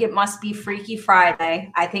 I think it must be Freaky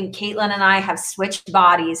Friday. I think Caitlin and I have switched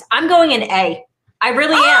bodies. I'm going an A. I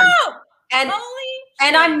really am.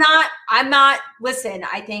 And I'm not, listen,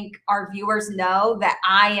 I think our viewers know that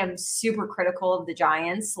I am super critical of the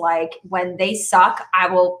Giants. When they suck, I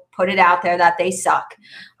will put it out there that they suck.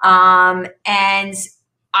 And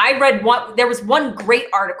I read there was one great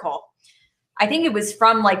article. I think it was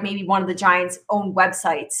from maybe one of the Giants' own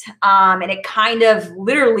websites. And it kind of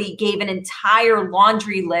literally gave an entire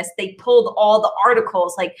laundry list. They pulled all the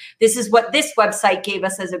articles. This is what this website gave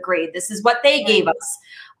us as a grade. This is what they gave us.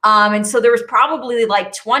 And so there was probably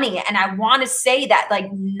 20. And I want to say that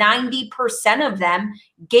 90% of them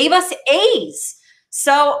gave us A's.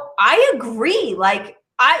 So I agree.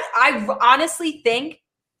 I honestly think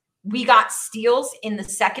we got steals in the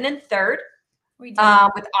second and third. With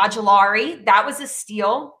Ojulari. That was a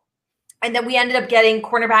steal. And then we ended up getting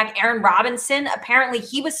cornerback Aaron Robinson. Apparently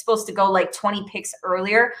he was supposed to go 20 picks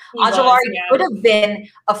earlier. Ojulari could have been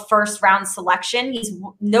a first-round selection. He's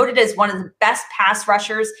noted as one of the best pass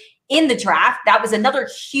rushers in the draft. That was another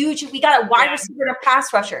huge, we got a wide receiver and a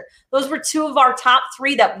pass rusher. Those were 2 of our top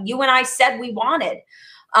 3 that you and I said we wanted.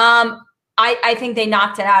 I think they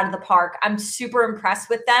knocked it out of the park. I'm super impressed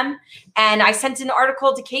with them. And I sent an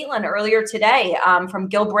article to Caitlin earlier today from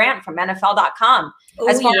Gil Brandt from NFL.com.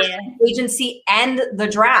 As far as the agency and the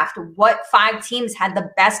draft, what 5 teams had the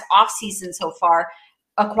best offseason so far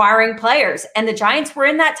acquiring players. And the Giants were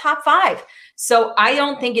in that top 5. So I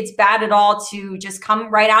don't think it's bad at all to just come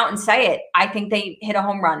right out and say it. I think they hit a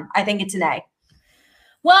home run. I think it's an A.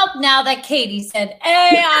 Well, now that Katie said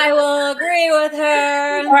A, I will agree with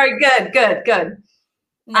her. All right, good.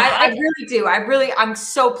 No, I really do. I'm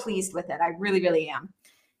so pleased with it. I really, really am.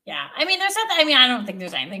 Yeah. I mean, there's nothing, I mean, I don't think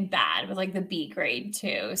there's anything bad with like the B grade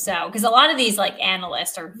too. So, because a lot of these like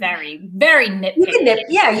analysts are very, very nitpicky.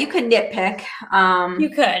 You can nitpick.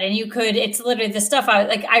 You could, it's literally the stuff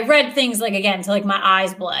I read things like, again, to like my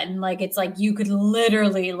eyes bled. And like, it's like, you could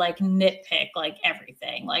literally like nitpick like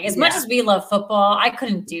everything. Like as much as we love football, I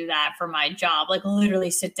couldn't do that for my job. Like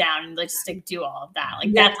literally sit down and like just like, do all of that.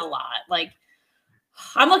 Like that's a lot. Like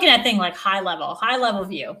I'm looking at things like high level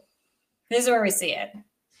view. This is where we see it.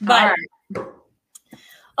 But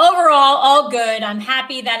overall, all good. I'm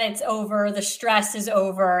happy that it's over. The stress is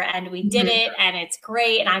over and we did it and it's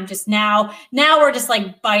great. And I'm just now we're just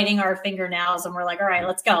like biting our fingernails and we're like, all right,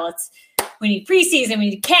 let's go. We need preseason, we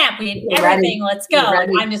need camp, we need everything. Let's go. Like,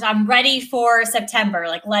 I'm ready for September.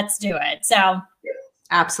 Like, let's do it. So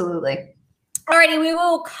absolutely. Alrighty, we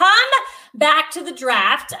will come back to the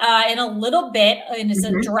draft in a little bit. And it's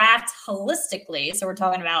a draft holistically. So we're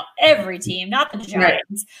talking about every team, not the Giants.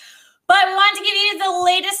 Right. But we wanted to give you the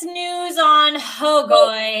latest news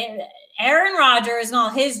on, Aaron Rodgers and all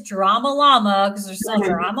his drama llama, because there's still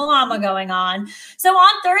drama llama going on. So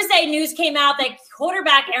on Thursday, news came out that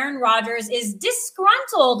quarterback Aaron Rodgers is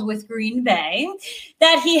disgruntled with Green Bay,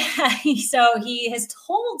 that he has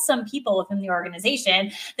told some people within the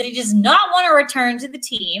organization that he does not want to return to the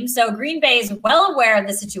team. So Green Bay is well aware of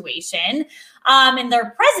the situation. And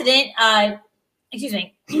their president,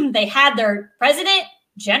 they had their president,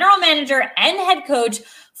 general manager, and head coach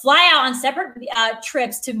fly out on separate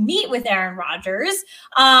trips to meet with Aaron Rodgers,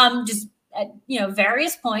 just at,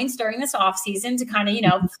 various points during this offseason to kind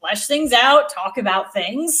of, flesh things out, talk about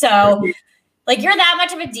things. So like, you're that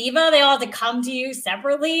much of a diva. They all have to come to you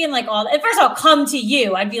separately and like and first of all, come to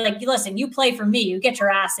you. I'd be like, listen, you play for me. You get your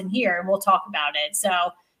ass in here and we'll talk about it. So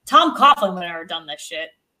Tom Coughlin would have never done this shit.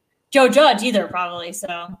 Joe Judge either, probably.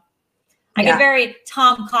 So I get very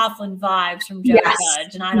Tom Coughlin vibes from Joe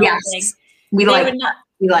Judge, and I don't think they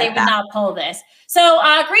would not pull this. So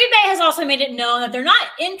Green Bay has also made it known that they're not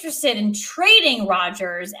interested in trading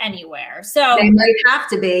Rodgers anywhere. So they might have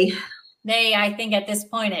to be. I think at this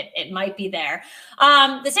point it might be there.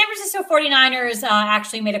 The San Francisco 49ers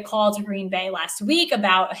actually made a call to Green Bay last week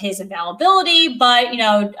about his availability, but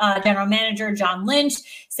general manager John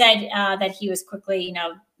Lynch said that he was quickly,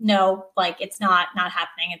 no, like it's not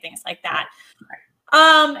happening and things like that.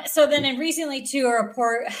 So then recently too, a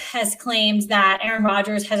report has claimed that Aaron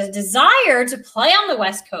Rodgers has a desire to play on the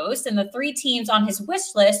West Coast, and the 3 teams on his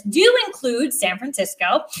wish list do include San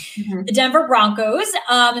Francisco, the Denver Broncos,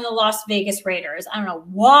 and the Las Vegas Raiders. I don't know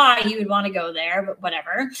why you would want to go there, but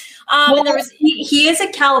whatever. He is a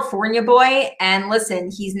California boy, and listen,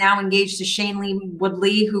 he's now engaged to Shailene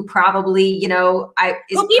Woodley, who probably, who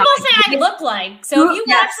people say I look like. So if you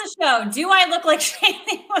watch the show, do I look like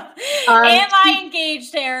Shailene Woodley? Am I engaged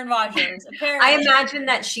to Aaron Rodgers? Apparently. I imagine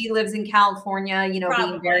that she lives in California,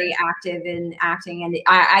 probably. Being very active in acting. And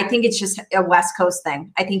I think it's just a West Coast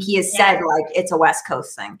thing. I think he has said like it's a West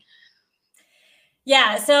Coast thing.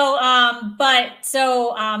 Yeah. So,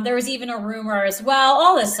 there was even a rumor as well.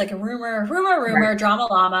 All this like a rumor, right. Drama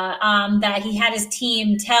llama, that he had his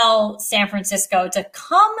team tell San Francisco to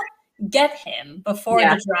come get him before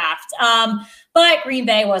the draft. But Green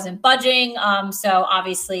Bay wasn't budging. So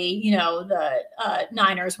obviously, the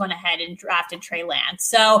Niners went ahead and drafted Trey Lance.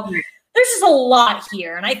 So there's just a lot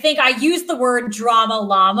here. And I think I used the word drama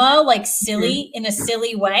llama, like silly in a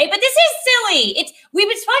silly way, but this is silly. We've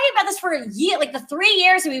been talking about this for a year, like the 3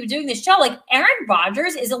 years that we've been doing this show. Like Aaron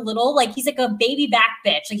Rodgers is a little, like he's like a baby back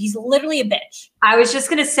bitch. Like he's literally a bitch. I was just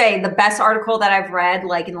going to say the best article that I've read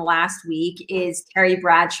like in the last week is Terry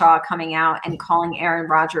Bradshaw coming out and calling Aaron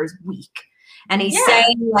Rodgers weak. And he's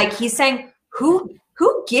saying,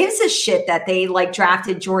 who gives a shit that they like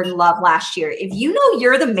drafted Jordan Love last year? If you know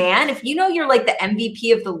you're the man, if you know you're like the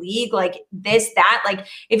MVP of the league, like this, that, like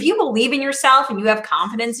if you believe in yourself and you have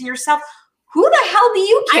confidence in yourself, who the hell do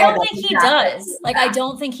you care? I don't think he does. Like, I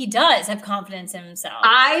don't think he does have confidence in himself.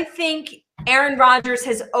 I think Aaron Rodgers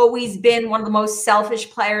has always been one of the most selfish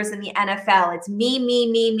players in the NFL. It's me,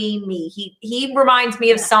 me, me, me, me. He reminds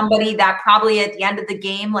me of somebody that probably at the end of the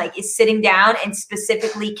game, like is sitting down and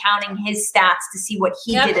specifically counting his stats to see what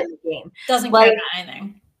he did in the game. Doesn't care about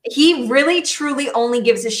anything. He really, truly only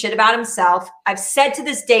gives a shit about himself. I've said to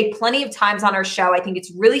this day plenty of times on our show, I think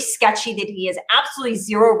it's really sketchy that he has absolutely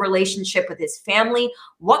zero relationship with his family.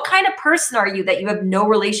 What kind of person are you that you have no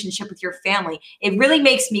relationship with your family? It really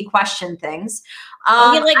makes me question things.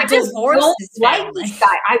 I just don't like this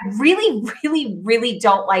guy. I really, really, really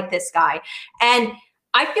don't like this guy. And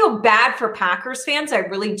I feel bad for Packers fans. I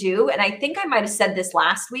really do. And I think I might have said this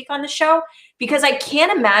last week on the show, because I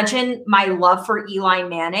can't imagine my love for Eli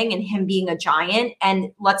Manning and him being a Giant.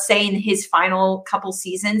 And let's say in his final couple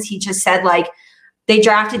seasons, he just said, like, they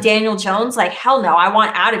drafted Daniel Jones. Like, hell no, I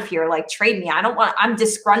want out of here. Like, trade me. I'm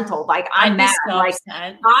disgruntled. Like, I'm mad. So like,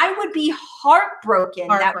 upset. I would be heartbroken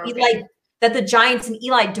that the Giants and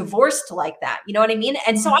Eli divorced like that. You know what I mean?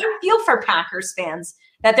 And so I feel for Packers fans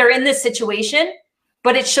that they're in this situation.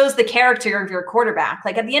 But it shows the character of your quarterback.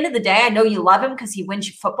 Like, at the end of the day, I know you love him because he wins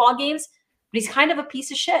you football games, but he's kind of a piece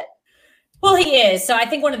of shit. Well, he is. So I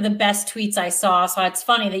think one of the best tweets I saw, so it's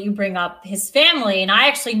funny that you bring up his family. And I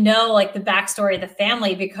actually know like the backstory of the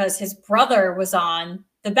family because his brother was on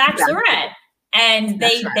The Bachelorette. And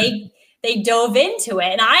they dove into it.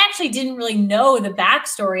 And I actually didn't really know the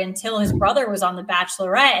backstory until his brother was on The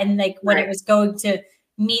Bachelorette. And like when it was going to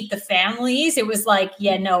meet the families, it was like,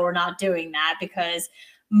 yeah, no, we're not doing that because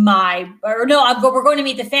we're going to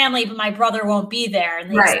meet the family, but my brother won't be there.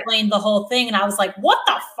 And they explained the whole thing. And I was like, what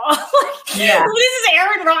the fuck? This is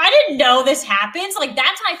Aaron Rodgers. I didn't know this happens. Like,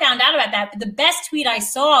 that's when I found out about that. But the best tweet I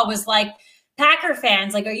saw was like, Packer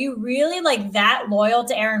fans, like, are you really like that loyal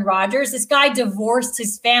to Aaron Rodgers? This guy divorced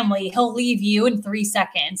his family. He'll leave you in 3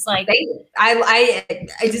 seconds. Like,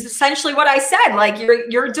 it's essentially what I said. Like,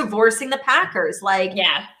 you're divorcing the Packers. Like,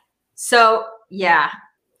 yeah. So yeah.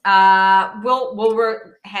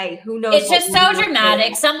 Hey, who knows? It's just so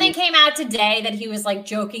dramatic. Something came out today that he was like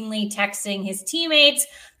jokingly texting his teammates,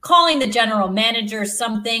 calling the general manager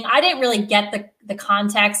something. I didn't really get the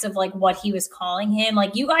context of like what he was calling him.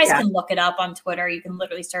 Like, you guys can look it up on Twitter. You can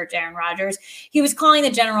literally search Aaron Rodgers. He was calling the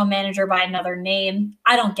general manager by another name.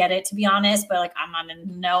 I don't get it, to be honest, but like, I'm not in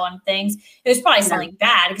the know on things. It was probably something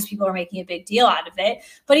bad because people are making a big deal out of it.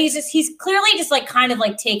 But he's clearly just like kind of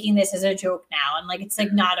like taking this as a joke now. And like, it's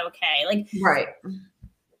like not okay. Like, right.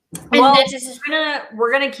 Well,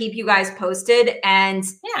 we're gonna keep you guys posted, and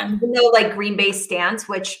even though like Green Bay stance,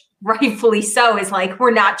 which rightfully so, is like,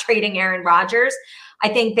 we're not trading Aaron Rodgers, I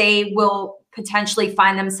think they will potentially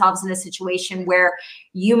find themselves in a situation where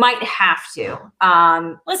you might have to.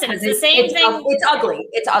 Listen, it's the same thing. It's ugly.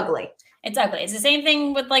 It's ugly. It's ugly. It's the same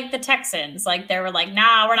thing with like the Texans. Like, they were like,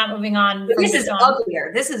 nah, we're not moving on. This is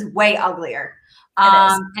uglier. This is way uglier.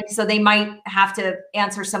 And so they might have to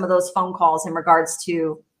answer some of those phone calls in regards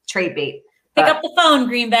to trade bait. Pick up the phone,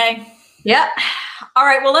 Green Bay. Yeah. All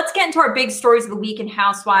right. Well, let's get into our big stories of the week in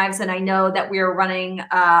Housewives. And I know that we are running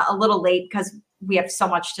a little late because we have so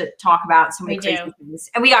much to talk about, so many crazy things.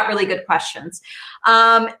 And we got really good questions.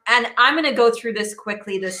 And I'm going to go through this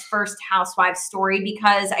quickly, this first Housewives story,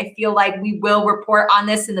 because I feel like we will report on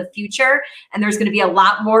this in the future. And there's going to be a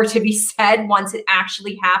lot more to be said once it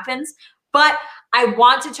actually happens. But I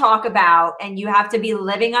want to talk about, and you have to be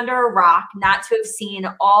living under a rock not to have seen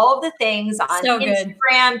all of the things on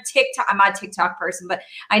Instagram, TikTok. I'm not a TikTok person, but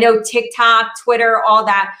I know TikTok, Twitter, all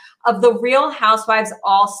that, of the Real Housewives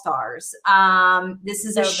All-Stars. This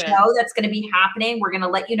is a show that's going to be happening. We're going to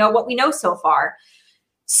let you know what we know so far.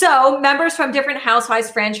 So members from different Housewives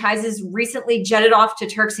franchises recently jetted off to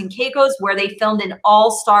Turks and Caicos, where they filmed an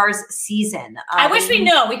All-Stars season. I wish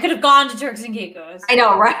we could have gone to Turks and Caicos. I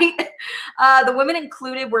know, right? The women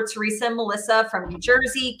included were Teresa and Melissa from New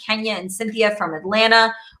Jersey, Kenya and Cynthia from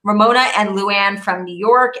Atlanta, Ramona and Luann from New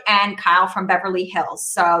York, and Kyle from Beverly Hills.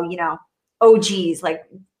 So, you know, OGs, like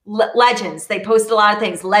legends. They posted a lot of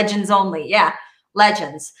things. Legends only. Yeah.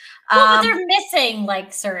 Legends. Well, but they're missing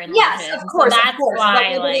like certain legends. Yes, of course. So that's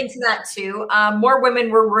why. We'll get into that too. More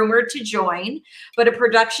women were rumored to join, but a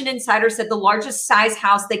production insider said the largest size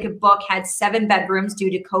house they could book had 7 bedrooms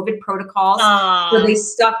due to COVID protocols. So they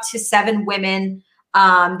stuck to 7 women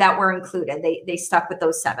that were included. They stuck with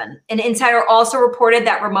those 7. An insider also reported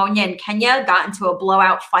that Ramona and Kenya got into a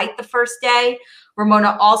blowout fight the first day.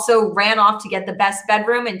 Ramona also ran off to get the best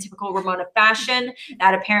bedroom in typical Ramona fashion.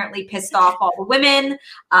 That apparently pissed off all the women.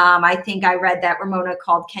 I think I read that Ramona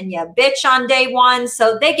called Kenya a bitch on day 1.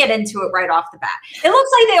 So they get into it right off the bat. It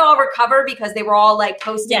looks like they all recover because they were all like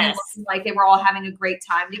posting and looking like they were all having a great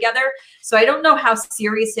time together. So I don't know how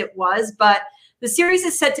serious it was, but the series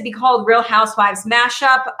is set to be called Real Housewives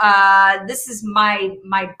Mashup. This is my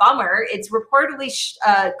bummer. It's reportedly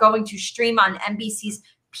going to stream on NBC's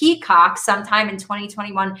Peacock sometime in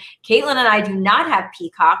 2021. Caitlin and I do not have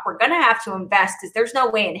Peacock. We're going to have to invest because there's no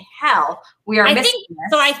way in hell we are missing this.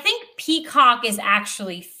 So I think Peacock is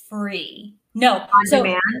actually free. No. On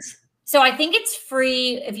demand? So I think it's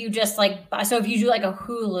free if you just like, so if you do like a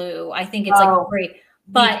Hulu, I think it's like free.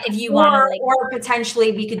 But if you want to like, or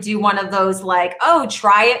potentially we could do one of those like,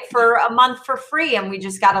 try it for a month for free and we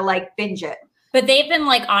just got to like binge it. But they've been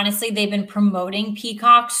like, honestly, they've been promoting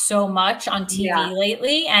Peacock so much on TV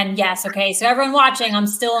lately. And yes, okay, so everyone watching, I'm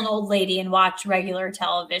still an old lady and watch regular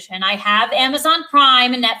television. I have Amazon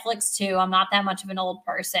Prime and Netflix too. I'm not that much of an old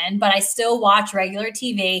person, but I still watch regular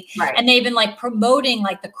TV. Right. And they've been like promoting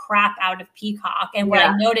like the crap out of Peacock. And what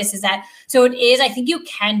I notice is that, so it is, I think you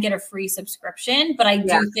can get a free subscription, but I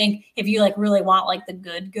do think if you like really want like the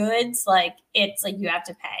good goods, like it's like you have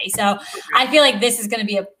to pay. So I feel like this is going to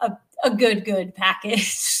be a good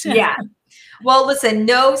package. Yeah. Well, listen,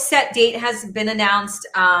 no set date has been announced.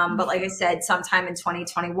 But like I said, sometime in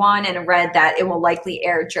 2021, and I read that it will likely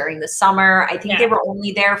air during the summer. I think they were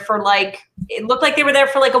only there for like, it looked like they were there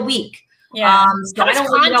for like a week. Yeah. So how much I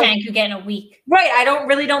don't really content know, you get in a week? Right. I don't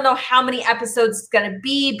know how many episodes it's going to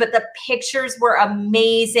be, but the pictures were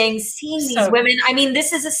amazing. Seeing these women. I mean,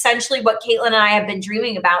 this is essentially what Caitlin and I have been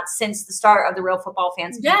dreaming about since the start of the Real Football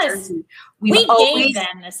Fans. Yes. We gave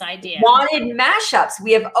them this idea. Wanted mashups.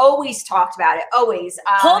 We have always talked about it. Always.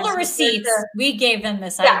 Hold the receipts. We gave them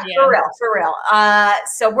this idea. For real.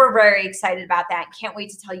 So we're very excited about that. Can't wait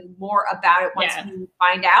to tell you more about it once we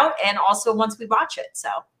find out, and also once we watch it. So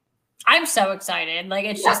I'm so excited. Like,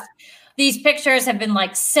 it's just, these pictures have been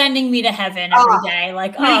like sending me to heaven every day.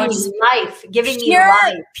 Like, just life, giving me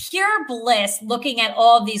life. Pure bliss looking at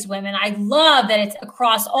all of these women. I love that it's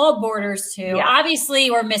across all borders too. Yeah. Obviously,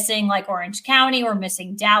 we're missing like Orange County. We're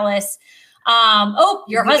missing Dallas.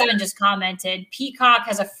 Your husband just commented, Peacock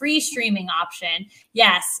has a free streaming option.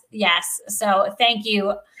 Yes. So thank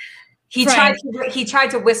you. He tried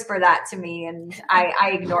to whisper that to me, and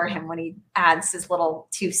I ignore him when he adds his little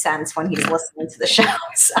 2 cents when he's listening to the show.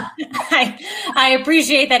 So. I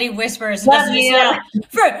appreciate that he whispers. Free version.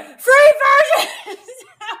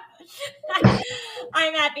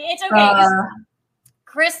 I'm happy. It's okay.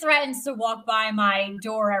 Chris threatens to walk by my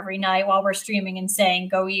door every night while we're streaming and saying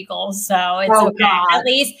 "Go Eagles," so it's okay. God.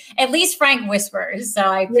 At least Frank whispers. So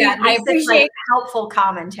I appreciate like helpful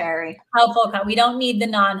commentary. We don't need the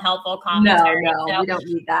non-helpful commentary. No, we don't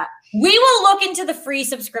need that. We will look into the free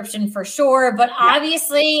subscription for sure, but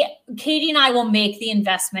obviously Katie and I will make the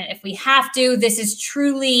investment if we have to. This is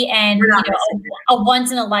truly a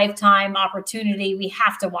once in a lifetime opportunity. We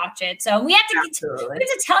have to watch it. So we have to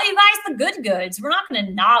tell you guys the good goods. We're not going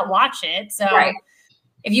to not watch it. So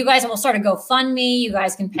if you guys will start a GoFundMe, you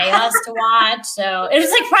guys can pay us to watch. So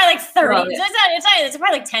it's like probably like 30. It's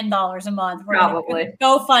probably like $10 a month. Probably.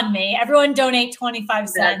 GoFundMe. Everyone donate 25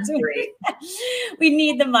 cents. That's great. We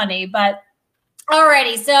need the money, but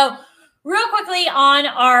alrighty. So real quickly on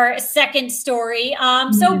our second story.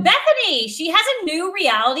 So Bethany, she has a new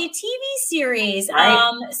reality TV series.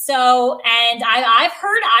 Right. And I've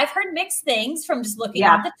heard mixed things from just looking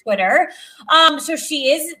at the Twitter. So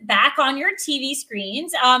she is back on your TV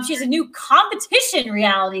screens. She has a new competition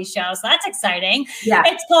reality show. So that's exciting. Yeah.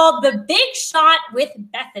 It's called The Big Shot with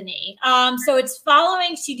Bethany. So it's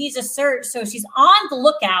following, she needs a search. So she's on the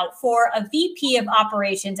lookout for a VP of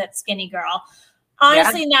operations at Skinny Girl.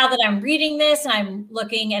 Honestly, now that I'm reading this and I'm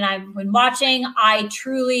looking and I've been watching, I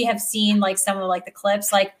truly have seen like some of like the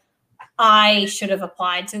clips. Like I should have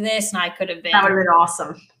applied to this and I could have been. That would have been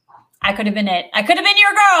awesome. I could have been it. I could have been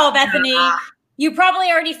your girl, Bethany. You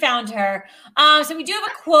probably already found her. So we do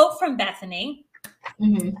have a quote from Bethany.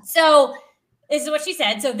 So this is what she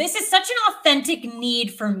said. So this is such an authentic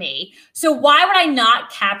need for me. So why would I not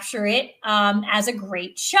capture it as a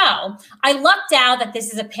great show? I lucked out that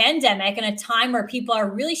this is a pandemic and a time where people are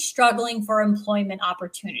really struggling for employment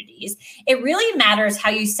opportunities. It really matters how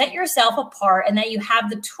you set yourself apart and that you have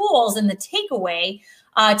the tools and the takeaway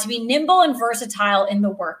to be nimble and versatile in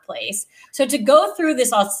the workplace. So to go through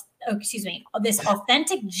this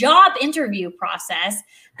authentic job interview process,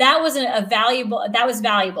 that was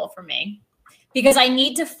valuable for me. Because I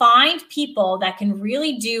need to find people that can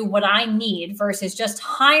really do what I need versus just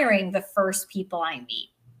hiring the first people I meet.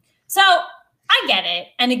 So I get it.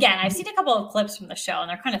 And again, I've seen a couple of clips from the show and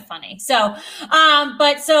they're kind of funny. So,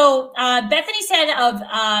 Bethany said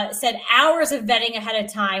hours of vetting ahead of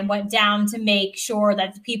time went down to make sure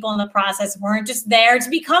that the people in the process weren't just there to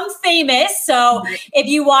become famous. So if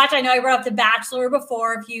you watch, I know I brought up The Bachelor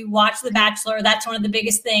before. If you watch The Bachelor, that's one of the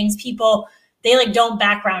biggest things. They like don't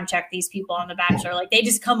background check these people on The Bachelor. Like they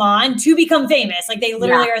just come on to become famous. Like they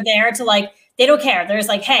literally are there to like, they don't care. There's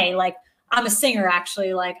like, hey, like I'm a singer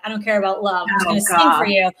actually. Like I don't care about love. I'm just going to sing for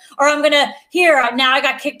you. Or I'm going to now I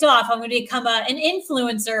got kicked off. I'm going to become an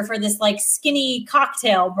influencer for this like skinny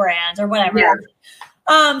cocktail brand or whatever. Yeah.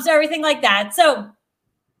 So everything like that. So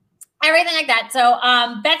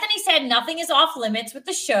Bethany said nothing is off limits with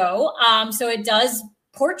the show. So it does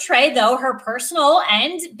portray though her personal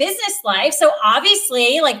and business life. So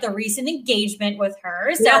obviously like the recent engagement with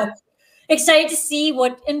her. So excited to see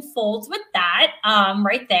what unfolds with that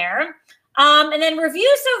right there. And then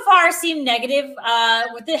reviews so far seem negative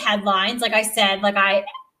with the headlines. Like I said, like I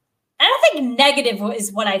don't think negative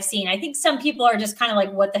is what I've seen. I think some people are just kind of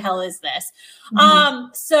like, what the hell is this?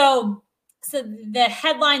 So the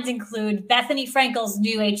headlines include Bethany Frankel's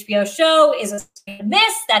new HBO show is a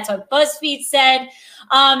miss. That's what BuzzFeed said.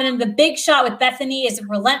 And then The Big Shot with Bethany is a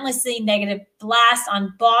relentlessly negative blast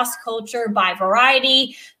on boss culture by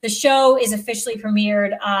Variety. The show is officially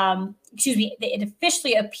premiered. It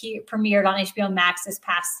officially premiered on HBO Max this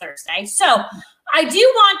past Thursday. So I do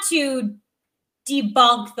want to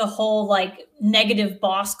debunk the whole like negative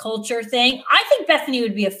boss culture thing. I think Bethany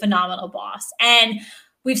would be a phenomenal boss. And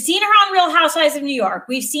we've seen her on Real Housewives of New York.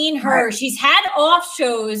 We've seen her. She's had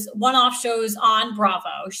one-off shows on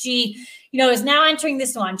Bravo. She, is now entering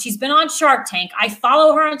this one. She's been on Shark Tank. I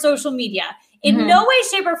follow her on social media. In no way,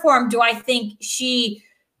 shape, or form do I think she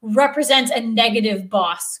represents a negative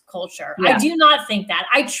boss culture. I do not think that.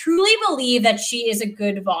 I truly believe that she is a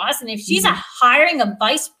good boss. And if she's hiring a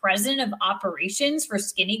vice president of operations for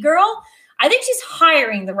Skinny Girl, I think she's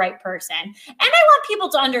hiring the right person. And I want people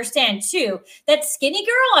to understand too, that Skinny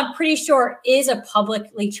Girl, I'm pretty sure is a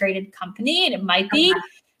publicly traded company, and it might be.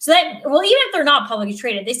 So that, well, even if they're not publicly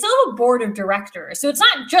traded, they still have a board of directors. So it's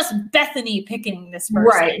not just Bethany picking this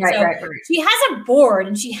person. Right. She has a board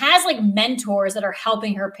and she has like mentors that are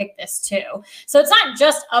helping her pick this too. So it's not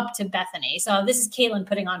just up to Bethany. So this is Caitlin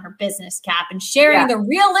putting on her business cap and sharing the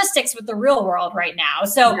realistics with the real world right now.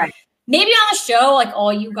 So maybe on the show, like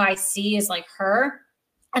all you guys see is like her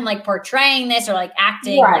and like portraying this or like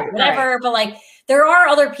acting, like whatever. But like, there are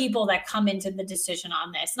other people that come into the decision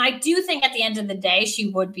on this. And I do think at the end of the day, she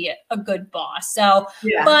would be a good boss. So,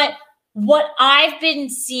 but what I've been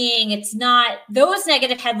seeing, it's not, those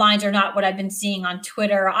negative headlines are not what I've been seeing on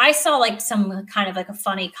Twitter. I saw like some kind of like a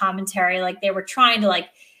funny commentary, like they were trying to like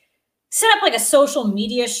set up like a social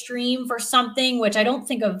media stream for something, which I don't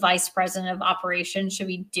think a vice president of operations should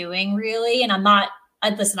be doing really.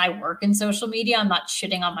 And listen, I work in social media. I'm not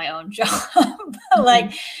shitting on my own job. But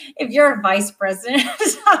like, if you're a vice president or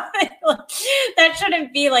something, like, that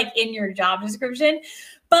shouldn't be like in your job description.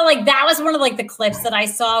 But like, that was one of like the clips that I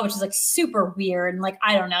saw, which is like super weird. And like,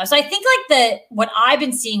 I don't know. So I think like what I've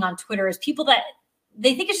been seeing on Twitter is people that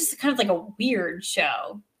they think it's just kind of like a weird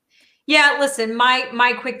show. Yeah, listen,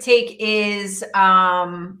 my quick take is,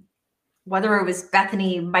 whether it was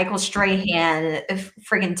Bethany, Michael Strahan,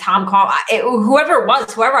 friggin' Tom Call, whoever it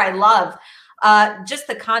was, whoever I love, just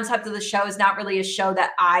the concept of the show is not really a show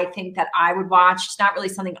that I think that I would watch. It's not really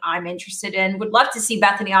something I'm interested in. Would love to see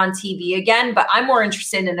Bethany on TV again, but I'm more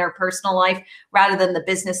interested in her personal life rather than the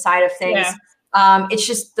business side of things. It's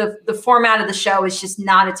just the format of the show is just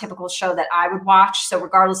not a typical show that I would watch. So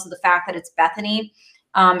regardless of the fact that it's Bethany,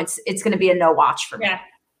 it's going to be a no watch for me.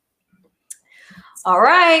 All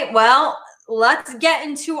right. Well, let's get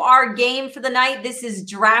into our game for the night. This is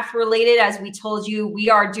draft related. As we told you, we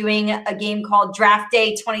are doing a game called Draft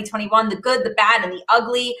Day 2021, the good, the bad, and the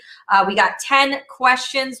ugly. We got 10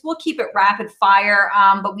 questions. We'll keep it rapid fire,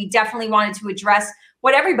 but we definitely wanted to address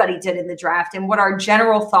what everybody did in the draft and what our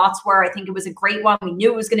general thoughts were. I think it was a great one. We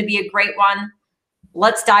knew it was going to be a great one.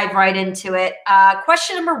 Let's dive right into it.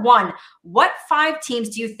 Question number 1, what 5 teams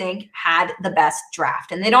do you think had the best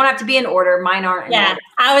draft? And they don't have to be in order. Mine aren't in order.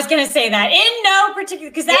 I was going to say that in no particular,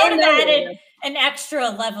 because that would have added an extra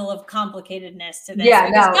level of complicatedness to this.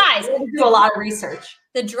 Guys, do a lot of research.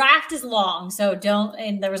 The draft is long, so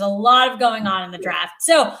and there was a lot of going on in the draft.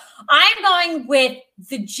 So I'm going with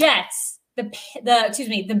the Jets, the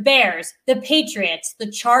Bears, the Patriots, the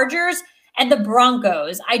Chargers, and the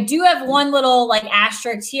Broncos. I do have one little like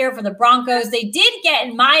asterisk here for the Broncos. They did get,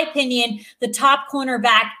 in my opinion, the top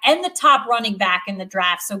cornerback and the top running back in the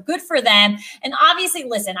draft. So good for them. And obviously,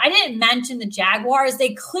 listen, I didn't mention the Jaguars.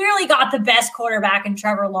 They clearly got the best quarterback in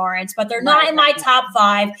Trevor Lawrence, but they're not in my top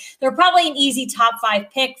 5. They're probably an easy top 5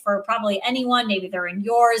 pick for probably anyone. Maybe they're in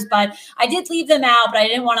yours, but I did leave them out, but I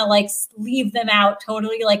didn't want to like leave them out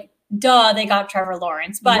totally. Like, duh, they got Trevor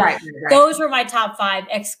Lawrence. But those were my top 5,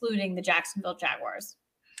 excluding the Jacksonville Jaguars.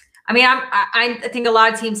 I mean, I think a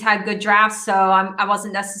lot of teams had good drafts, so I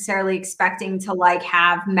wasn't necessarily expecting to like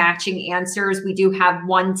have matching answers. We do have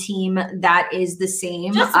one team that is the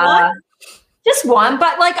same. Just one,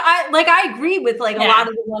 but I agree with like a lot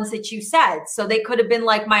of the ones that you said. So they could have been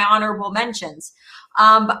like my honorable mentions.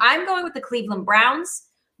 But I'm going with the Cleveland Browns,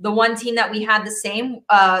 the one team that we had the same,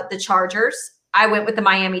 the Chargers. I went with the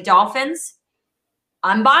Miami Dolphins,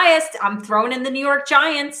 unbiased, I'm throwing in the New York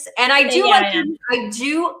Giants, and I do I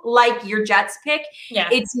do like your Jets pick. Yeah,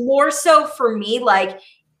 it's more so for me like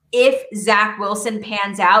if Zach Wilson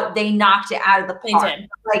pans out, they knocked it out of the park. They did.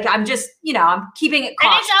 Like I'm just, I'm keeping it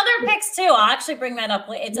cautious. And it's other picks too. I'll actually bring that up.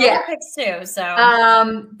 It's other picks too.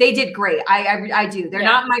 So they did great. I do. They're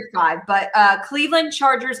not my 5, but Cleveland,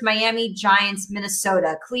 Chargers, Miami, Giants,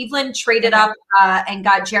 Minnesota. Cleveland traded up and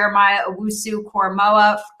got Jeremiah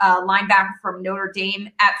Owusu-Koramoah, linebacker from Notre Dame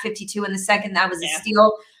at 52 in the second. That was a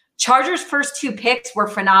steal. Chargers' first 2 picks were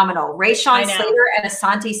phenomenal. Rashawn Slater and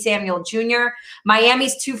Asante Samuel Jr.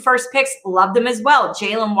 Miami's 2 first picks, loved them as well.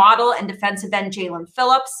 Jalen Waddle and defensive end Jalen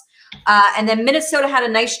Phillips. And then Minnesota had a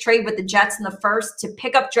nice trade with the Jets in the first to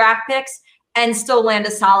pick up draft picks and still land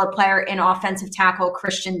a solid player in offensive tackle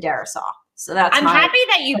Christian Darrisaw. So I'm happy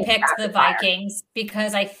that you picked the Vikings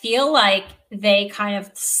because I feel like they kind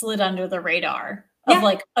of slid under the radar of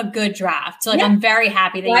like a good draft. So I'm very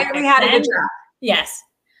happy that you picked had a good draft. Yes.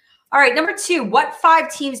 All right, number 2, what 5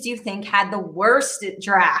 teams do you think had the worst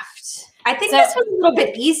draft? I think this was a little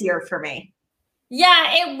bit easier for me. Yeah,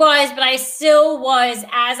 it was, but I still was,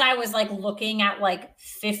 as I was like looking at like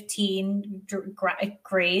 15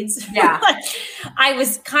 grades. Yeah. I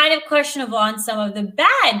was kind of questionable on some of the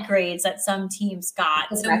bad grades that some teams got.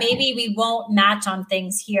 Okay. So maybe we won't match on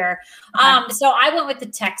things here. Okay. So I went with the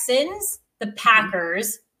Texans, the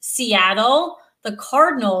Packers, Seattle, the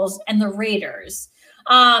Cardinals, and the Raiders.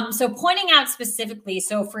 So pointing out specifically,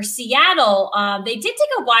 so for Seattle, they did take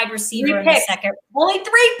a wide receiver in the second. Only 3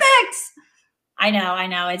 picks. I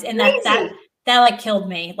know. It's and that like killed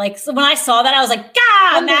me. Like so when I saw that, I was like,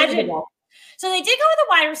 God, imagine. So they did go with a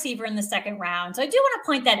wide receiver in the second round. So I do want to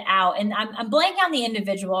point that out. And I'm blanking on the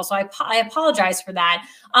individual, so I apologize for that.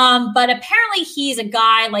 But apparently he's a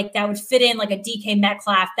guy like that would fit in like a DK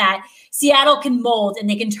Metcalf that Seattle can mold and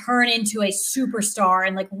they can turn into a superstar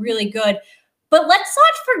and like really good. But let's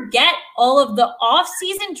not forget all of the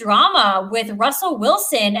off-season drama with Russell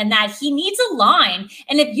Wilson and that he needs a line.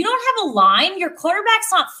 And if you don't have a line, your quarterback's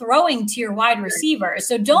not throwing to your wide receiver.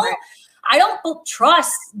 So I don't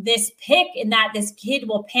trust this pick in that this kid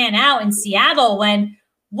will pan out in Seattle when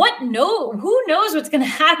who knows what's going to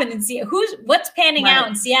happen in Seattle? What's panning out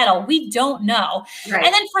in Seattle? We don't know. Right.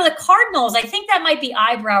 And then for the Cardinals, I think that might be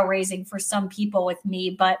eyebrow raising for some people with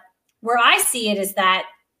me. But where I see it is that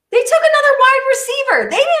they took another wide receiver.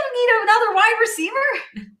 They didn't need another wide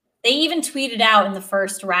receiver. They even tweeted out in the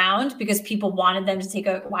first round because people wanted them to take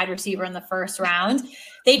a wide receiver in the first round.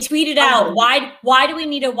 They tweeted out, why do we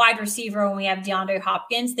need a wide receiver when we have DeAndre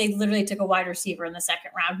Hopkins? They literally took a wide receiver in the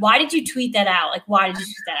second round. Why did you tweet that out? Like, why did you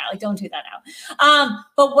tweet that out? Like, don't tweet that out.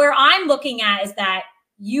 But where I'm looking at is that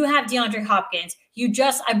you have DeAndre Hopkins.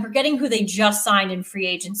 I'm forgetting who they just signed in free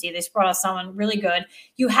agency. They brought us someone really good.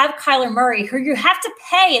 You have Kyler Murray, who you have to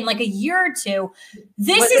pay in like a year or two. Was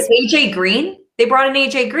it AJ Green? They brought in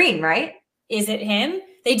AJ Green, right? Is it him?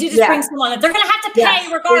 They did just bring someone that they're going to have to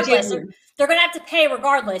pay regardless. They're going to have to pay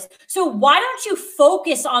regardless. So why don't you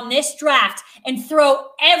focus on this draft and throw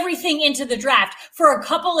everything into the draft for a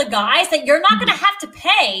couple of guys that you're not going to have to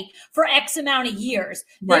pay for X amount of years?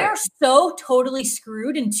 Right. They are so totally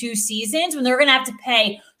screwed in 2 seasons when they're going to have to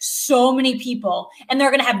pay so many people and they're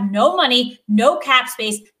going to have no money, no cap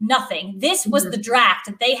space, nothing. This was the draft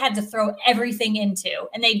that they had to throw everything into,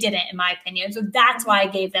 and they didn't, in my opinion. So that's why I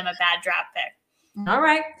gave them a bad draft pick. All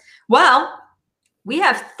right. Well, we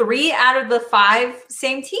have 3 out of the 5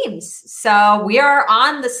 same teams. So we are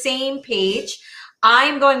on the same page.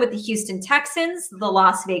 I'm going with the Houston Texans, the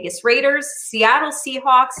Las Vegas Raiders, Seattle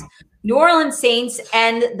Seahawks, New Orleans Saints,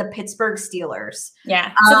 and the Pittsburgh Steelers.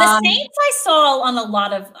 Yeah. So the Saints I saw on a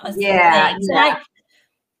lot of things. Yeah.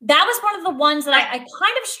 That was one of the ones that I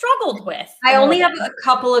kind of struggled with. I only have a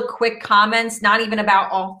couple of quick comments, not even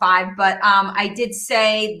about all 5, but I did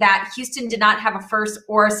say that Houston did not have a first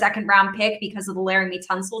or a second round pick because of the Laramie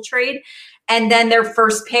Tunsil trade. And then their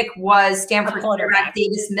first pick was Stanford quarterback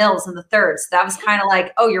Davis Mills in the 3rd. So that was kind of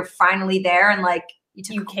like, oh, you're finally there. And like you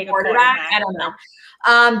took a quarterback. I don't know.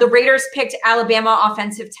 The Raiders picked Alabama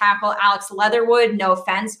offensive tackle Alex Leatherwood. No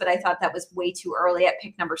offense, but I thought that was way too early at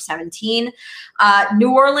pick number 17.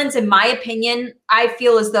 New Orleans, in my opinion, I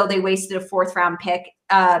feel as though they wasted a 4th round pick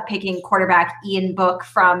picking quarterback Ian Book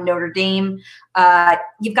from Notre Dame.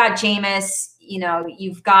 You've got Jameis.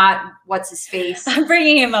 You've got what's his face. I'm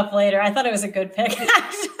bringing him up later. I thought it was a good pick.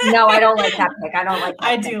 No, I don't like that pick. I don't like that.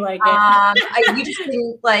 I do like it. You just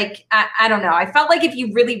didn't like. I don't know. I felt like if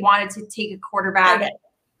you really wanted to take a quarterback,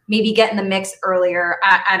 maybe get in the mix earlier.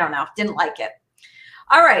 I don't know. Didn't like it.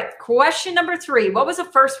 All right. Question number 3. What was a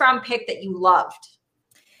first round pick that you loved?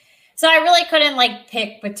 So I really couldn't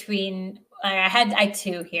pick between I had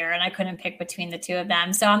two here, and I couldn't pick between the two of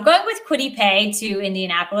them. So I'm going with Kwity Paye to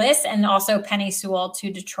Indianapolis and also Penny Sewell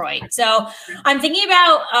to Detroit. So I'm thinking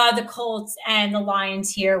about the Colts and the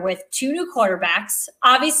Lions here with two new quarterbacks.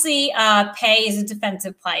 Obviously, Paye is a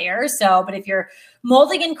defensive player. So, but if you're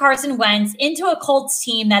molding in Carson Wentz into a Colts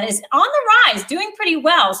team that is on the rise, doing pretty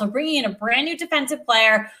well. So bringing in a brand new defensive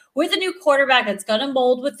player with a new quarterback that's going to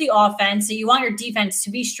mold with the offense. So you want your defense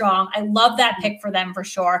to be strong. I love that pick for them for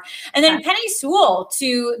sure. And then Penny Sewell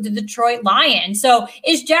to the Detroit Lions. So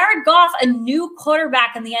is Jared Goff a new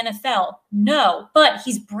quarterback in the NFL? No, but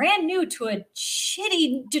he's brand new to a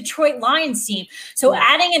shitty Detroit Lions team. So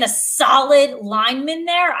adding in a solid lineman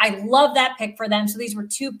there, I love that pick for them. So these were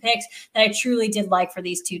two picks that I truly did like for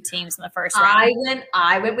these two teams in the first round.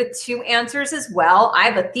 I went with two answers as well. I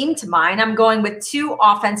have a theme to mine. I'm going with two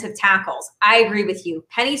offensive tackles. I agree with you.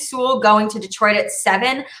 Penny Sewell going to Detroit at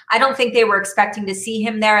 7. I don't think they were expecting to see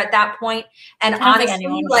him there at that point. And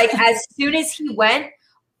honestly, like as soon as he went,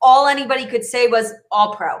 all anybody could say was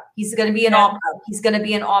all pro. He's going to be an all pro. He's going to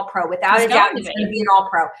be an all pro. Without a doubt, he's going to be an all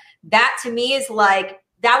pro. That to me is like,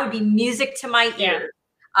 that would be music to my ear.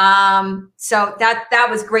 So that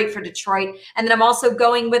was great for Detroit. And then I'm also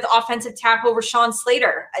going with offensive tackle Rashawn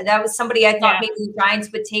Slater. That was somebody I thought maybe the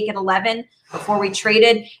Giants would take at 11 before we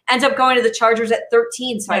traded. Ends up going to the Chargers at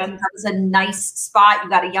 13. So I think that was a nice spot. You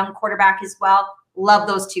got a young quarterback as well. Love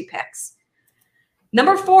those two picks.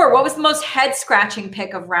 Number 4, what was the most head-scratching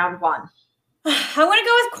pick of round 1? I want to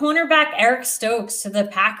go with cornerback Eric Stokes to the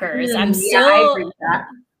Packers. I agree with that.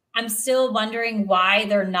 I'm still wondering why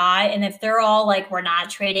they're not. And if they're all like, we're not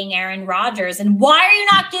trading Aaron Rodgers. And why are you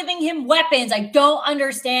not giving him weapons? I don't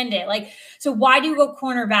understand it. Like, so why do you go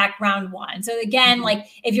cornerback round 1? So again, like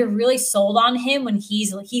if you're really sold on him when he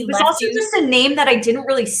was also just a name that I didn't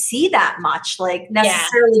really see that much, like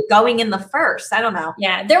necessarily going in the first. I don't know.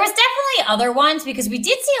 Yeah, there was definitely other ones because we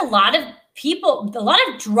did see a lot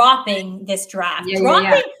of dropping this draft.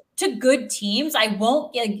 To good teams. I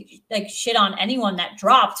won't like shit on anyone that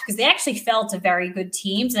dropped because they actually fell to very good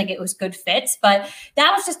teams. Like it was good fits, but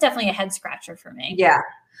that was just definitely a head scratcher for me. Yeah.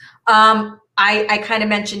 I kind of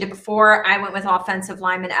mentioned it before. I went with offensive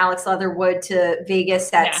lineman Alex Leatherwood to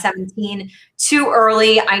Vegas at 17. Too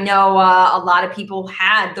early. I know a lot of people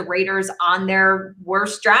had the Raiders on their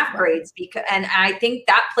worst draft grades and I think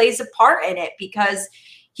that plays a part in it because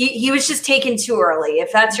he was just taken too early.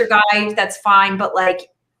 If that's your guy, that's fine. But like,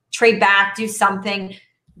 trade back, do something.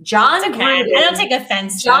 John Gruden, I don't take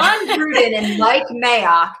offense. John Gruden and Mike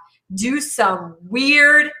Mayock do some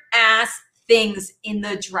weird ass things in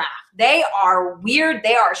the draft. They are weird.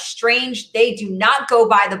 They are strange. They do not go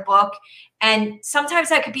by the book. And sometimes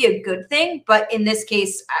that could be a good thing. But in this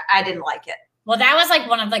case, I didn't like it. Well, that was like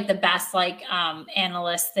one of like the best like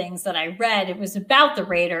analyst things that I read. It was about the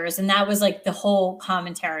Raiders, and that was like the whole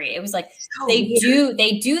commentary. It was like they do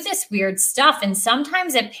this weird stuff, and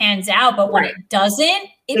sometimes it pans out, but when it doesn't,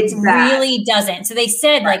 it really doesn't. So they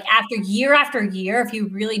said like after year, if you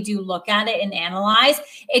really do look at it and analyze,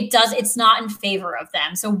 it's not in favor of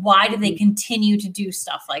them. So why do they continue to do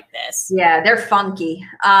stuff like this? Yeah, they're funky.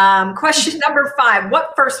 Question number 5.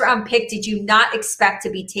 What first round pick did you not expect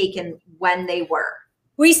to be taken when they were?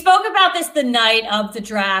 We spoke about this the night of the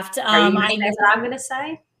draft. Are you gonna say what I'm going to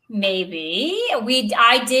say? Maybe.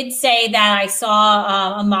 I did say that I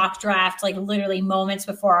saw a mock draft, like literally moments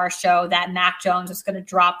before our show, that Mac Jones was going to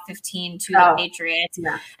drop 15 to the Patriots.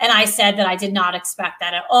 Yeah. And I said that I did not expect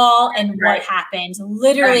that at all. And what happened?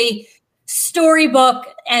 Literally storybook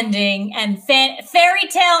ending and fairy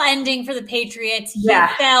tale ending for the Patriots. He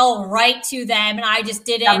fell right to them, and I just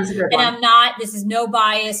didn't. And this is no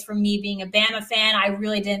bias from me being a Bama fan. I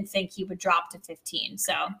really didn't think he would drop to 15.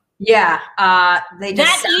 So yeah, they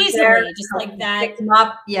just that easily, just like that. Picked him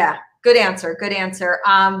up. Yeah, good answer. Good answer.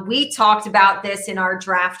 We talked about this in our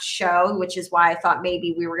draft show, which is why I thought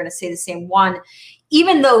maybe we were going to say the same one.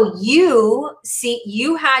 Even though you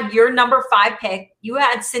had your number 5 pick, you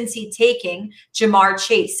had Cincy taking Jamar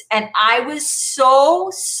Chase. And I was so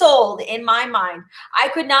sold in my mind. I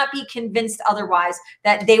could not be convinced otherwise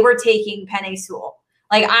that they were taking Penny Sewell.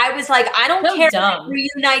 Like, I was like, I don't care if it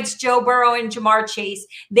reunites Joe Burrow and Jamar Chase.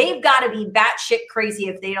 They've got to be batshit crazy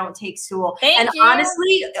if they don't take Sewell. Thank you.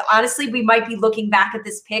 Honestly, we might be looking back at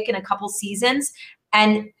this pick in a couple seasons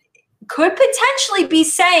and could potentially be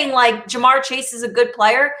saying like Jamar Chase is a good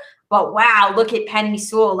player, but wow, look at Penny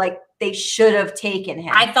Sewell. Like they should have taken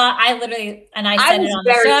him. I thought I said it on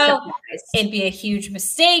the show. Surprised. It'd be a huge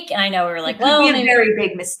mistake. And I know we were like, it could be a very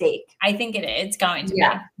big mistake. I think it's going to be.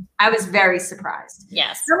 I was very surprised.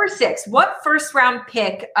 Yes. Number 6, what first round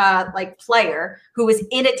pick, player who was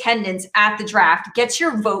in attendance at the draft gets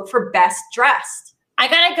your vote for best dressed? I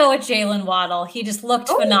gotta go with Jalen Waddle. He just looked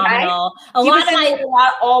phenomenal. Okay. A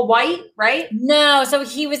lot all white, right? No, so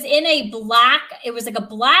he was in a black. It was like a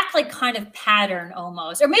black, like kind of pattern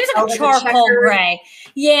almost, or maybe it was like a charcoal gray.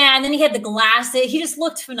 Yeah, and then he had the glasses. He just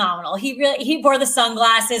looked phenomenal. He wore the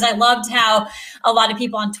sunglasses. I loved how a lot of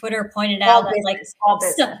people on Twitter pointed out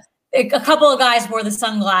that a couple of guys wore the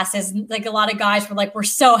sunglasses. Like a lot of guys were like, "We're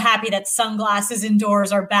so happy that sunglasses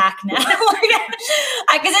indoors are back now,"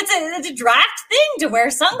 because it's a draft thing to wear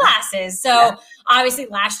sunglasses. So obviously,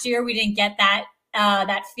 last year we didn't get that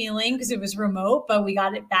feeling because it was remote, but we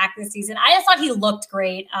got it back this season. I just thought he looked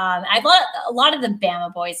great. I thought a lot of the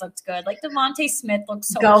Bama boys looked good. Like Devontae Smith looked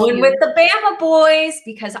so going cute. with the Bama boys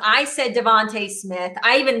because I said Devontae Smith.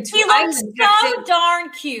 He looked so darn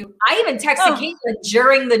cute. I even texted Caitlin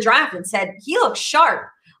during the draft and said he looks sharp.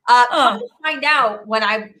 Come to find out when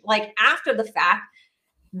after the fact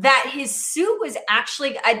that his suit was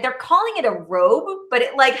actually, they're calling it a robe, but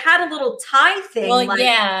it had a little tie thing. Well,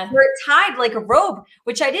 where it tied like a robe,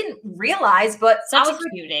 which I didn't realize, but such a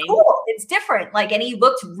cutie. Cool. It's different. And he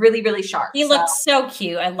looked really, really sharp. He looked so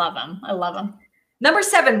cute. I love him. Number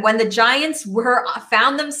 7, when the Giants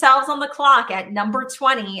found themselves on the clock at number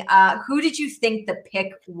 20, who did you think the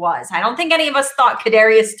pick was? I don't think any of us thought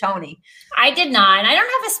Kadarius Toney. I did not. And I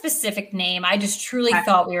don't have a specific name. I just truly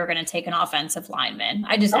thought we were going to take an offensive lineman.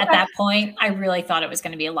 At that point, I really thought it was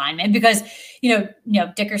going to be a lineman because,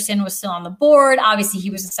 Dickerson was still on the board. Obviously,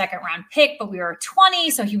 he was a second-round pick, but we were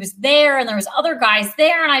 20, so he was there, and there was other guys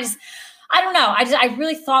there, and I don't know. I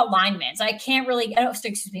really thought linemen. So I can't really,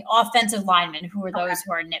 offensive linemen, who are those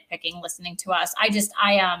who are nitpicking, listening to us. I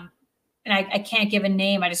can't give a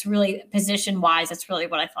name. I just really, position-wise, that's really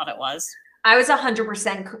what I thought it was. I was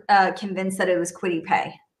 100% convinced that it was Kwity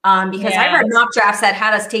Paye. Because I read mock drafts that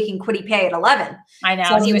had us taking Kwity Paye at 11. I know.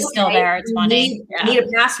 So he was still there. It's funny. Need a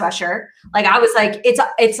pass rusher. I was like, it's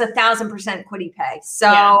 1,000% Kwity Paye. So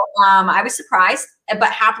I was surprised,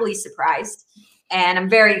 but happily surprised. And I'm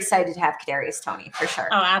very excited to have Kadarius Toney for sure.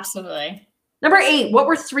 Oh, absolutely. Number 8, what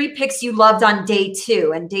were 3 picks you loved on day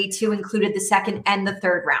 2? And day 2 included the 2nd and the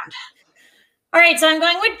 3rd round. All right, so I'm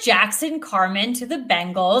going with Jackson Carman to the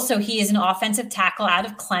Bengals. So he is an offensive tackle out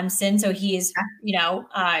of Clemson. So he is,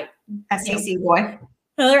 SEC boy.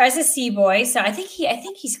 Another SEC boy. So I think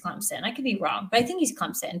he's Clemson. I could be wrong, but I think he's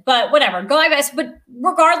Clemson. But whatever, go best. But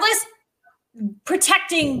regardless,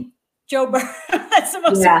 protecting Joe Burrow. That's the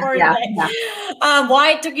most important thing. Yeah.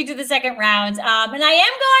 Why it took you to the 2nd round. And I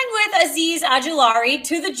am going with Azeez Ojulari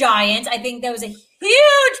to the Giants. I think that was a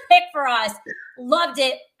huge pick for us. Loved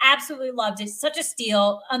it. Absolutely loved it. Such a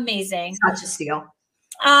steal. Amazing. Such a steal.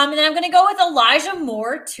 And then I'm going to go with Elijah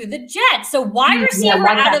Moore to the Jets. So wide receiver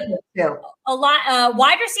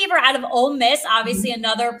wide receiver out of Ole Miss. Obviously,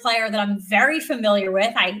 another player that I'm very familiar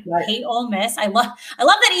with. I hate Ole Miss. I love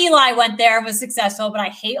that Eli went there and was successful, but I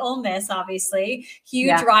hate Ole Miss. Obviously,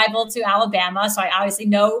 huge rival to Alabama. So I obviously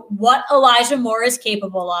know what Elijah Moore is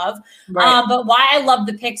capable of. Right. But why I love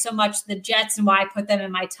the pick so much, the Jets, and why I put them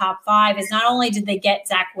in my top 5 is not only did they get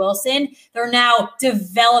Zach Wilson, they're now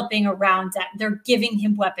developing around Zach. They're giving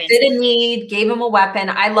him weapons. Did a need, gave him a weapon.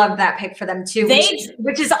 I love that pick for them too,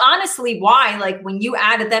 which is honestly why, when you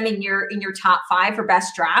added them in your top 5 for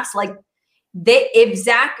best drafts,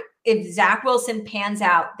 if Zach Wilson pans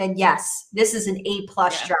out, then yes, this is an A+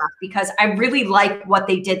 draft because I really like what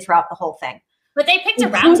they did throughout the whole thing. But they picked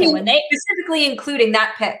around him specifically including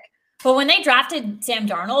that pick. But when they drafted Sam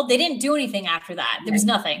Darnold, they didn't do anything after that. There was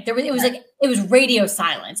nothing. It was radio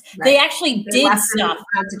silence. Right. They actually did stuff.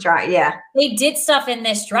 To try, they did stuff in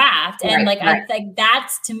this draft, and I think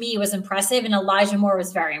that's, to me, was impressive. And Elijah Moore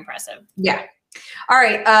was very impressive. Yeah. All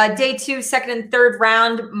right. Day 2, 2nd and 3rd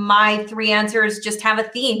round. My 3 answers just have a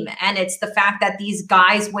theme, and it's the fact that these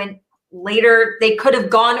guys went later. They could have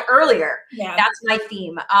gone earlier. Yeah. That's my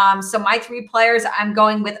theme. So my 3 players, I'm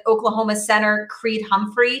going with Oklahoma center Creed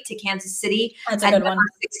Humphrey to Kansas City. That's a good one.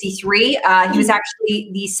 63. He was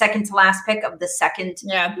actually the 2nd to last pick of the 2nd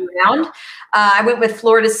round. I went with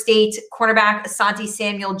Florida State cornerback Asante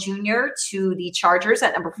Samuel Jr. to the Chargers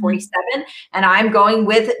at number 47. And I'm going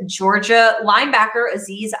with Georgia linebacker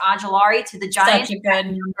Azeez Ojulari to the Giants at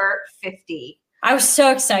number 50. I was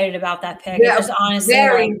so excited about that pick. Yeah, it was honestly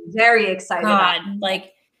very excited. God,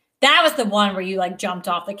 that was the one where you jumped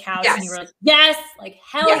off the couch and you were like, yes,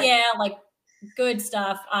 hell yeah, good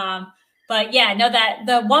stuff. But But yeah, no, that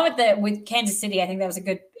the one with Kansas City, I think that was a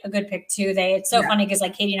good pick too. It's so funny because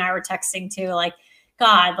like Katie and I were texting too, like,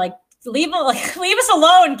 God, like leave us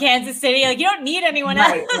alone, Kansas City. Like you don't need anyone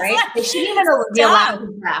else. Right. They shouldn't even allow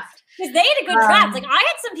the draft. Because they had a good draft. Like I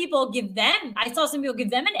had some people I saw some people give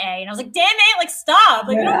them an A, and I was like, damn it, like stop.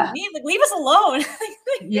 Like you don't need, like leave us alone.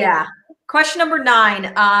 Yeah. Question number 9.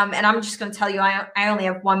 And I'm just going to tell you, I only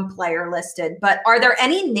have one player listed, but are there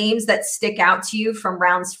any names that stick out to you from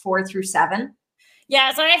rounds 4 through 7?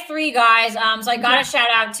 Yeah, so I have 3 guys. So I got a shout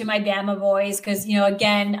out to my Bama boys because,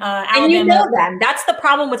 again, Alabama. And you know them. That's the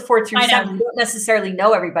problem with 4 through 7. You don't necessarily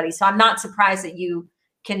know everybody. So I'm not surprised that you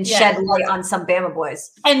can shed light on some Bama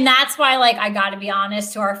boys. And that's why, like, I got to be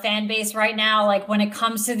honest to our fan base right now. Like, when it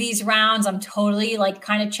comes to these rounds, I'm totally, like,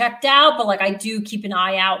 kind of checked out. But, like, I do keep an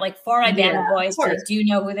eye out, like, for my Bama boys. I do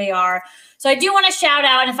know who they are. So I do want to shout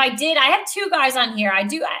out. And if I did, I have 2 guys on here.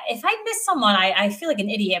 If I missed someone, I feel like an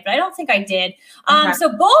idiot, but I don't think I did. So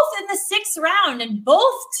both in the 6th round and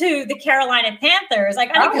both to the Carolina Panthers. I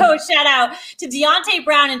got to go shout out to Deontay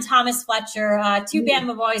Brown and Thomas Fletcher, 2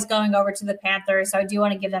 Bama boys going over to the Panthers. So I do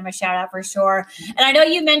want to give them a shout out for sure. And I know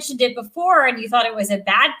you mentioned it before and you thought it was a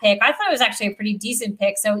bad pick. I thought it was actually a pretty decent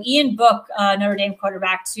pick. So Ian Book, Notre Dame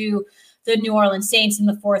quarterback to the New Orleans Saints in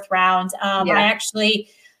the 4th round.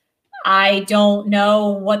 I don't know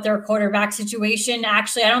what their quarterback situation.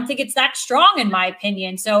 Actually, I don't think it's that strong in my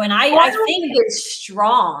opinion. So, and I don't think it's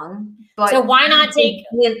strong. But so why not take?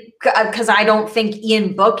 Because I don't think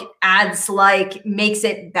Ian Book makes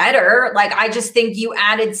it better. Like I just think you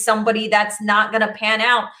added somebody that's not going to pan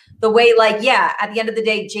out the way. Like at the end of the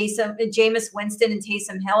day, Jameis Winston and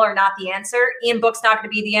Taysom Hill are not the answer. Ian Book's not going to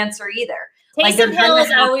be the answer either. Taysom Hill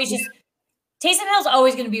is always just. Taysom Hill's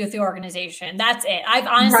always going to be with the organization. That's it. I've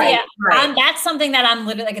honestly, that's something that I'm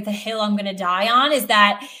literally like at the hill I'm going to die on is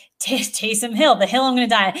that Taysom Hill, the hill I'm going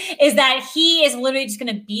to die on, is that he is literally just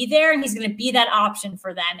going to be there and he's going to be that option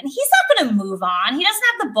for them. And he's not going to move on. He doesn't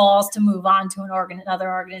have the balls to move on to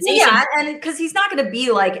another organization. Yeah, and because he's not going to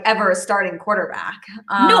be like ever a starting quarterback.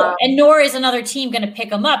 No, and nor is another team going to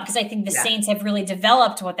pick him up because I think the Saints have really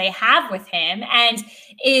developed what they have with him. And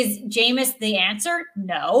is Jameis the answer?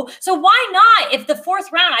 No. So why not? If the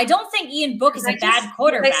 4th round, I don't think Ian Book is a bad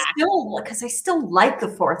quarterback. Because I still like the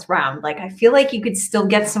 4th round. Like I feel like you could still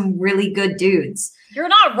get some really good dudes. You're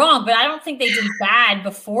not wrong, but I don't think they did bad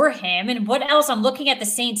before him. And what else? I'm looking at the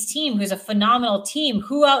Saints team, who's a phenomenal team.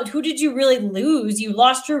 Who did you really lose? You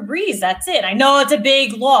lost Drew Brees. That's it. I know it's a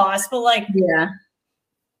big loss, but like,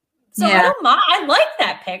 So I don't mind. I like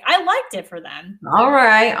that pick. I liked it for them. All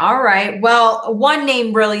right. Well, one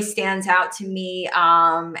name really stands out to me,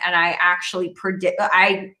 and I actually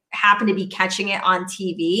I happen to be catching it on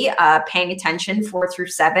TV, paying attention 4 through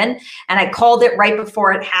 7, and I called it right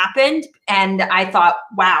before it happened, and I thought,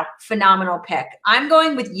 wow, phenomenal pick. I'm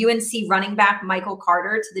going with UNC running back Michael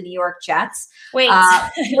Carter to the New York Jets. Wait,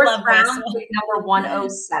 4th round, number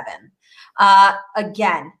 107.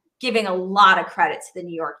 Again, giving a lot of credit to the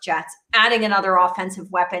New York Jets, adding another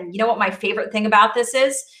offensive weapon. You know what my favorite thing about this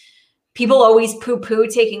is? People always poo-poo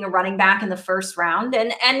taking a running back in the 1st round.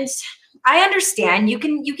 And I understand you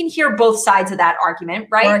can hear both sides of that argument,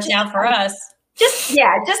 right? Worked out for us.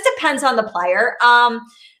 It just depends on the player.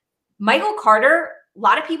 Michael Carter, a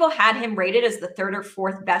lot of people had him rated as the 3rd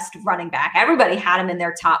or 4th best running back. Everybody had him in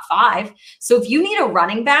their top 5. So if you need a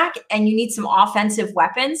running back and you need some offensive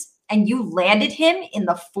weapons, and you landed him in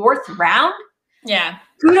the 4th round. Yeah.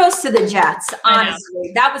 Kudos to the Jets.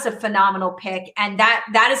 Honestly, that was a phenomenal pick. And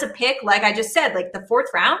that is a pick, like I just said, like the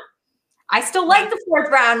 4th round. I still like the 4th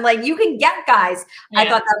round. Like you can get guys. Yeah. I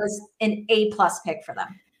thought that was an A+ pick for them.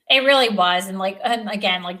 It really was. And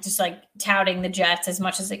again, just touting the Jets as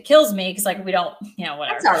much as it kills me. Cause we don't, whatever.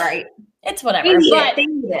 That's all right. It's whatever. They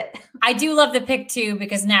need it. I do love the pick too,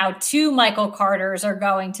 because now 2 Michael Carters are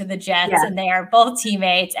going to the Jets and they are both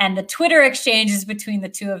teammates, and the Twitter exchanges between the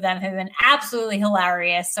 2 of them have been absolutely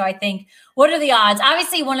hilarious. So I think, what are the odds?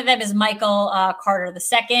 Obviously one of them is Michael Carter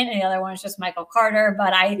II, and the other one is just Michael Carter,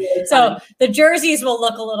 but so the jerseys will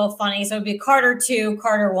look a little funny. So it'd be Carter 2,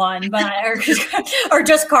 Carter 1, but or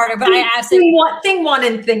just Carter, but I absolutely thing 1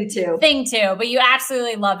 and thing 2. Thing 2, but you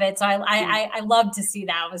absolutely love it. So I love to see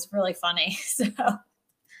that. It was really funny. So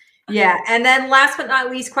yeah. And then last but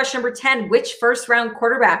not least, question number 10, which 1st round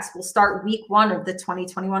quarterbacks will start week 1 of the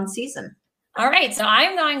 2021 season? All right. So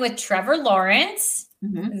I'm going with Trevor Lawrence,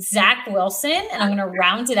 Zach Wilson, and I'm going to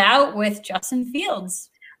round it out with Justin Fields.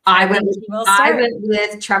 I went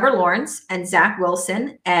with Trevor Lawrence and Zach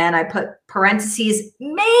Wilson, and I put parentheses,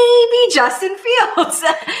 maybe Justin Fields,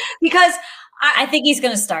 because I think he's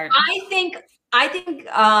going to start. I think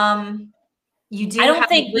You do. I don't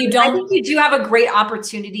think you don't. I think you do have a great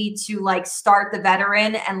opportunity to like start the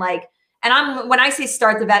veteran and like, and when I say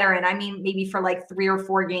start the veteran, I mean maybe for like 3 or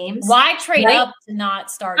 4 games. Why trade up to not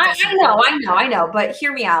start? I know. But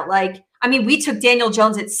hear me out. Like, I mean, we took Daniel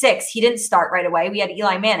Jones at 6. He didn't start right away. We had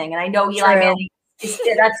Eli Manning, and I know Eli Manning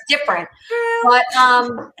that's different. But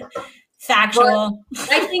factual. But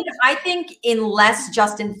I think unless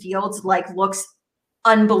Justin Fields like looks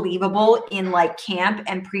unbelievable in like camp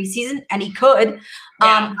and preseason, and he could,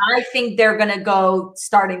 I think they're gonna go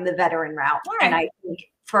starting the veteran route. Right. And I think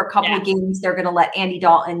for a couple of games they're gonna let Andy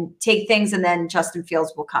Dalton take things, and then Justin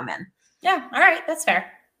Fields will come in. Yeah, all right, that's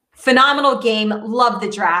fair. Phenomenal game. Love the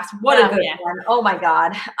draft. What a good one. Oh my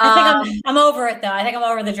God. I think I'm over it though. I think I'm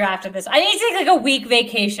over the draft of this. I need to take like a week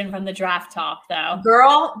vacation from the draft talk though.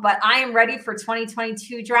 Girl, but I am ready for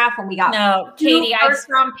 2022 draft when we got Katie, first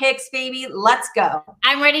round picks, baby. Let's go.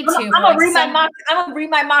 I'm ready to. I'm gonna read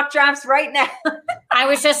my mock drafts right now. I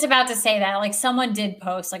was just about to say that. Like someone did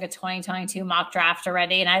post like a 2022 mock draft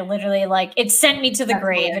already, and I literally like it sent me to the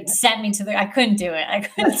grave. Hilarious. It sent me to the. I couldn't do it. I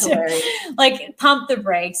couldn't do it. Like pump the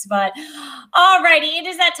brakes. But alrighty, it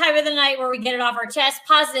is that time of the night where we get it off our chest.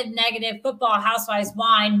 Positive, negative, football, housewives,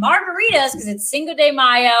 wine, margaritas, because it's Cinco de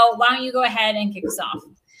Mayo. Why don't you go ahead and kick us off?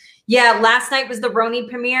 Yeah, last night was the Roni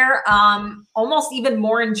premiere. Almost even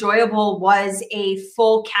more enjoyable was a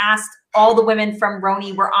full cast. All the women from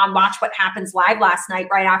Roni were on Watch What Happens Live last night,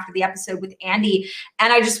 right after the episode with Andy.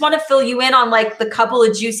 And I just want to fill you in on like the couple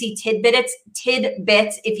of juicy tidbits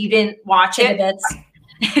if you didn't watch it.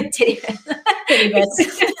 Tidbits.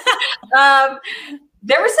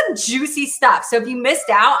 There was some juicy stuff. So if you missed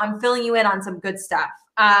out, I'm filling you in on some good stuff.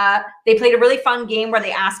 They played a really fun game where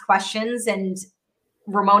they asked questions, and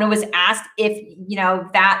Ramona was asked if, you know,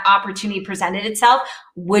 that opportunity presented itself,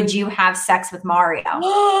 would you have sex with Mario?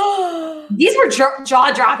 These were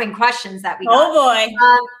jaw-dropping questions that we got. Oh boy.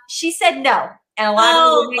 She said no. And a lot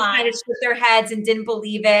of women kind of shook their heads and didn't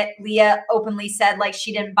believe it. Leah openly said like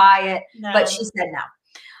she didn't buy it, but she said no.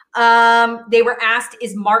 They were asked,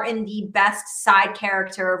 is Martin the best side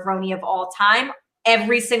character of Roni of all time?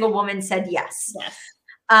 Every single woman said yes. Yes.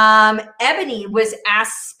 Ebony was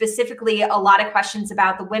asked specifically a lot of questions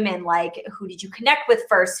about the women, like who did you connect with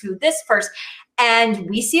first, who this first, and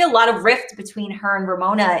we see a lot of rift between her and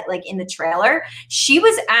Ramona, like in the trailer. She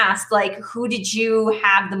was asked, like, who did you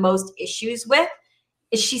have the most issues with?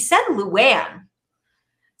 She said Luann.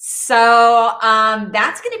 So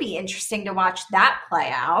that's going to be interesting to watch that play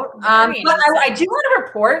out. But I do want to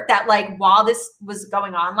report that, like, while this was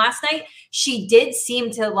going on last night, she did seem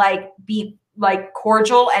to like be like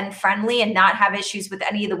cordial and friendly and not have issues with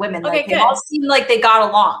any of the women. Okay, like they all seemed like they got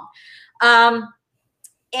along.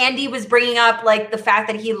 Andy was bringing up like the fact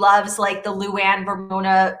that he loves like the Luann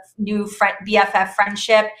Ramona new BFF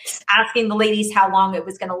friendship, asking the ladies how long it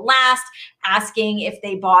was going to last, asking if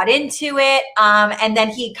they bought into it. And then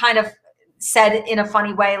he kind of said in a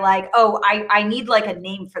funny way, like, oh, I need like a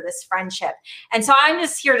name for this friendship. And so I'm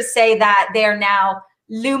just here to say that they're now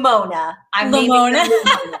Lumona. I'm Lumona.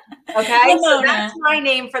 Okay. Lumona. So that's my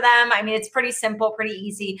name for them. I mean, it's pretty simple, pretty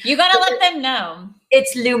easy. You got to let them know.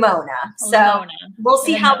 It's Lumona. So we'll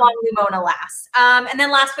see how long Lumona lasts. And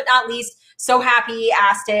then last but not least, so happy he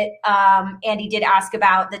asked it. Andy did ask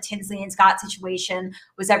about the Tinsley and Scott situation.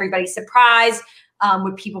 Was everybody surprised?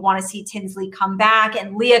 Would people want to see Tinsley come back?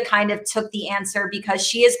 And Leah kind of took the answer because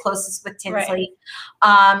she is closest with Tinsley.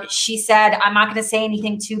 Right. She said, I'm not going to say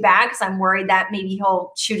anything too bad because I'm worried that maybe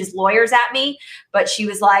he'll shoot his lawyers at me. But she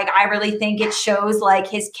was like, I really think it shows like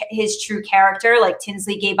his true character. Like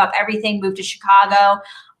Tinsley gave up everything, moved to Chicago,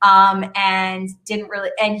 and didn't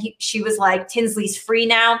really. And she was like, Tinsley's free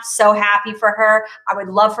now. So happy for her. I would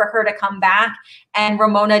love for her to come back. And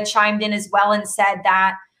Ramona chimed in as well and said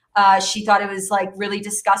that she thought it was like really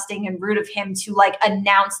disgusting and rude of him to like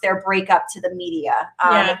announce their breakup to the media.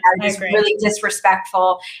 That was really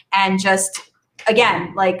disrespectful and just,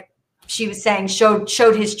 again, like she was saying, showed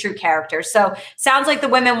his true character. So sounds like the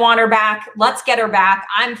women want her back. Let's get her back.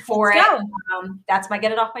 I'm for it. That's my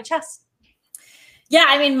get it off my chest. Yeah,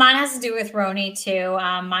 I mean, mine has to do with Roni too.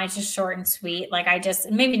 Mine's just short and sweet. Like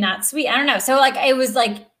maybe not sweet. I don't know. So like it was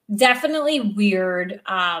like definitely weird.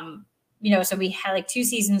 You know, so we had like 2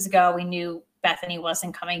 seasons ago, we knew Bethany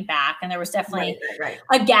wasn't coming back, and there was definitely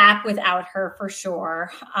a gap without her for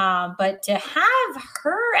sure. But to have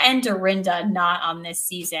her and Dorinda not on this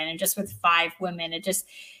season, and just with 5 women,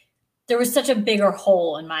 there was such a bigger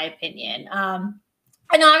hole in my opinion.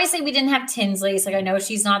 And obviously we didn't have Tinsley, so like I know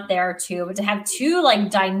she's not there too, but to have two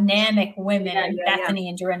like dynamic women, like Bethany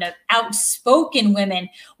and Dorinda, outspoken women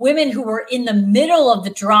who were in the middle of the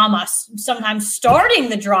drama, sometimes starting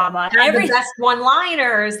the drama. The best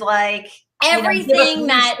one-liners, like everything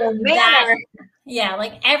like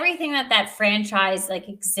everything that franchise like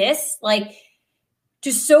exists, like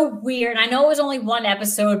just so weird. I know it was only one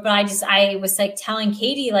episode, but I was like telling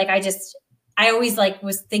Katie, like I always like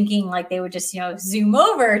was thinking like they would just, zoom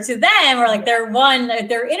over to them or like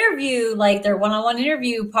their interview, like their one-on-one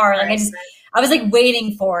interview part. Like I was like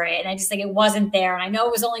waiting for it and I just like, it wasn't there. And I know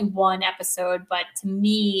it was only one episode, but to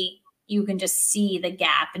me, you can just see the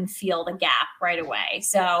gap and feel the gap right away.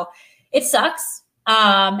 So it sucks.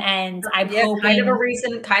 And I'm hoping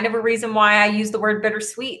kind of a reason why I use the word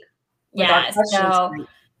bittersweet. Yeah. So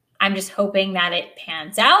I'm just hoping that it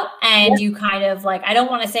pans out and you kind of like, I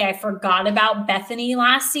don't want to say I forgot about Bethany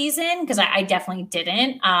last season because I definitely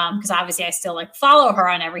didn't. Because obviously I still like follow her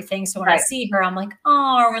on everything. So when I see her, I'm like,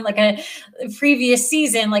 oh, or when like a previous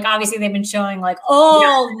season, like obviously they've been showing like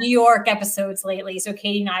all New York episodes lately. So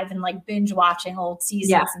Katie and I have been like binge watching old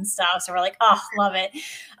seasons and stuff. So we're like, oh, love it.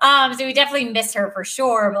 So we definitely miss her for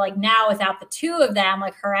sure. But like now without the two of them,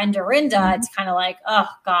 like her and Dorinda, it's kind of like, oh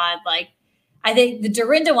God, like, I think the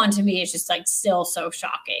Dorinda one to me is just like still so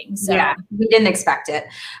shocking. So we didn't expect it.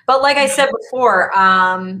 But like I said before,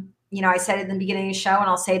 I said it in the beginning of the show and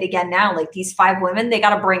I'll say it again now, like these 5 women, they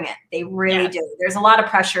got to bring it. They really do. There's a lot of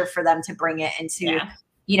pressure for them to bring it and to,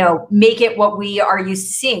 make it what we are used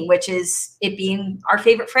to seeing, which is it being our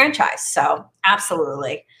favorite franchise. So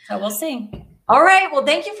absolutely. So we'll see. All right. Well,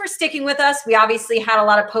 thank you for sticking with us. We obviously had a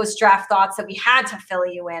lot of post-draft thoughts that we had to fill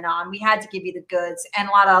you in on. We had to give you the goods and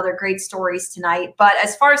a lot of other great stories tonight. But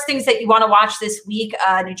as far as things that you want to watch this week,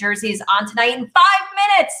 New Jersey is on tonight in 5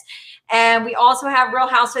 minutes. And we also have Real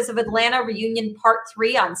Housewives of Atlanta Reunion Part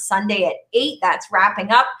 3 on Sunday at 8. That's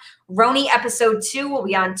wrapping up. Roni episode 2 will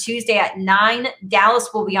be on Tuesday at 9. Dallas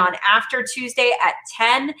will be on after Tuesday at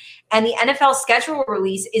 10. And the NFL schedule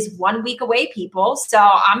release is 1 week away, people. So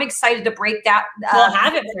I'm excited to break that we'll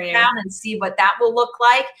have it for you down and see what that will look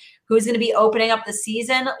like. Who's going to be opening up the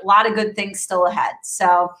season? A lot of good things still ahead.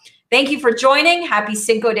 So thank you for joining. Happy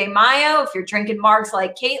Cinco de Mayo. If you're drinking margs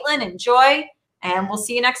like Caitlin, enjoy. And we'll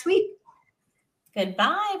see you next week.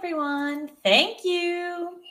 Goodbye, everyone. Thank you.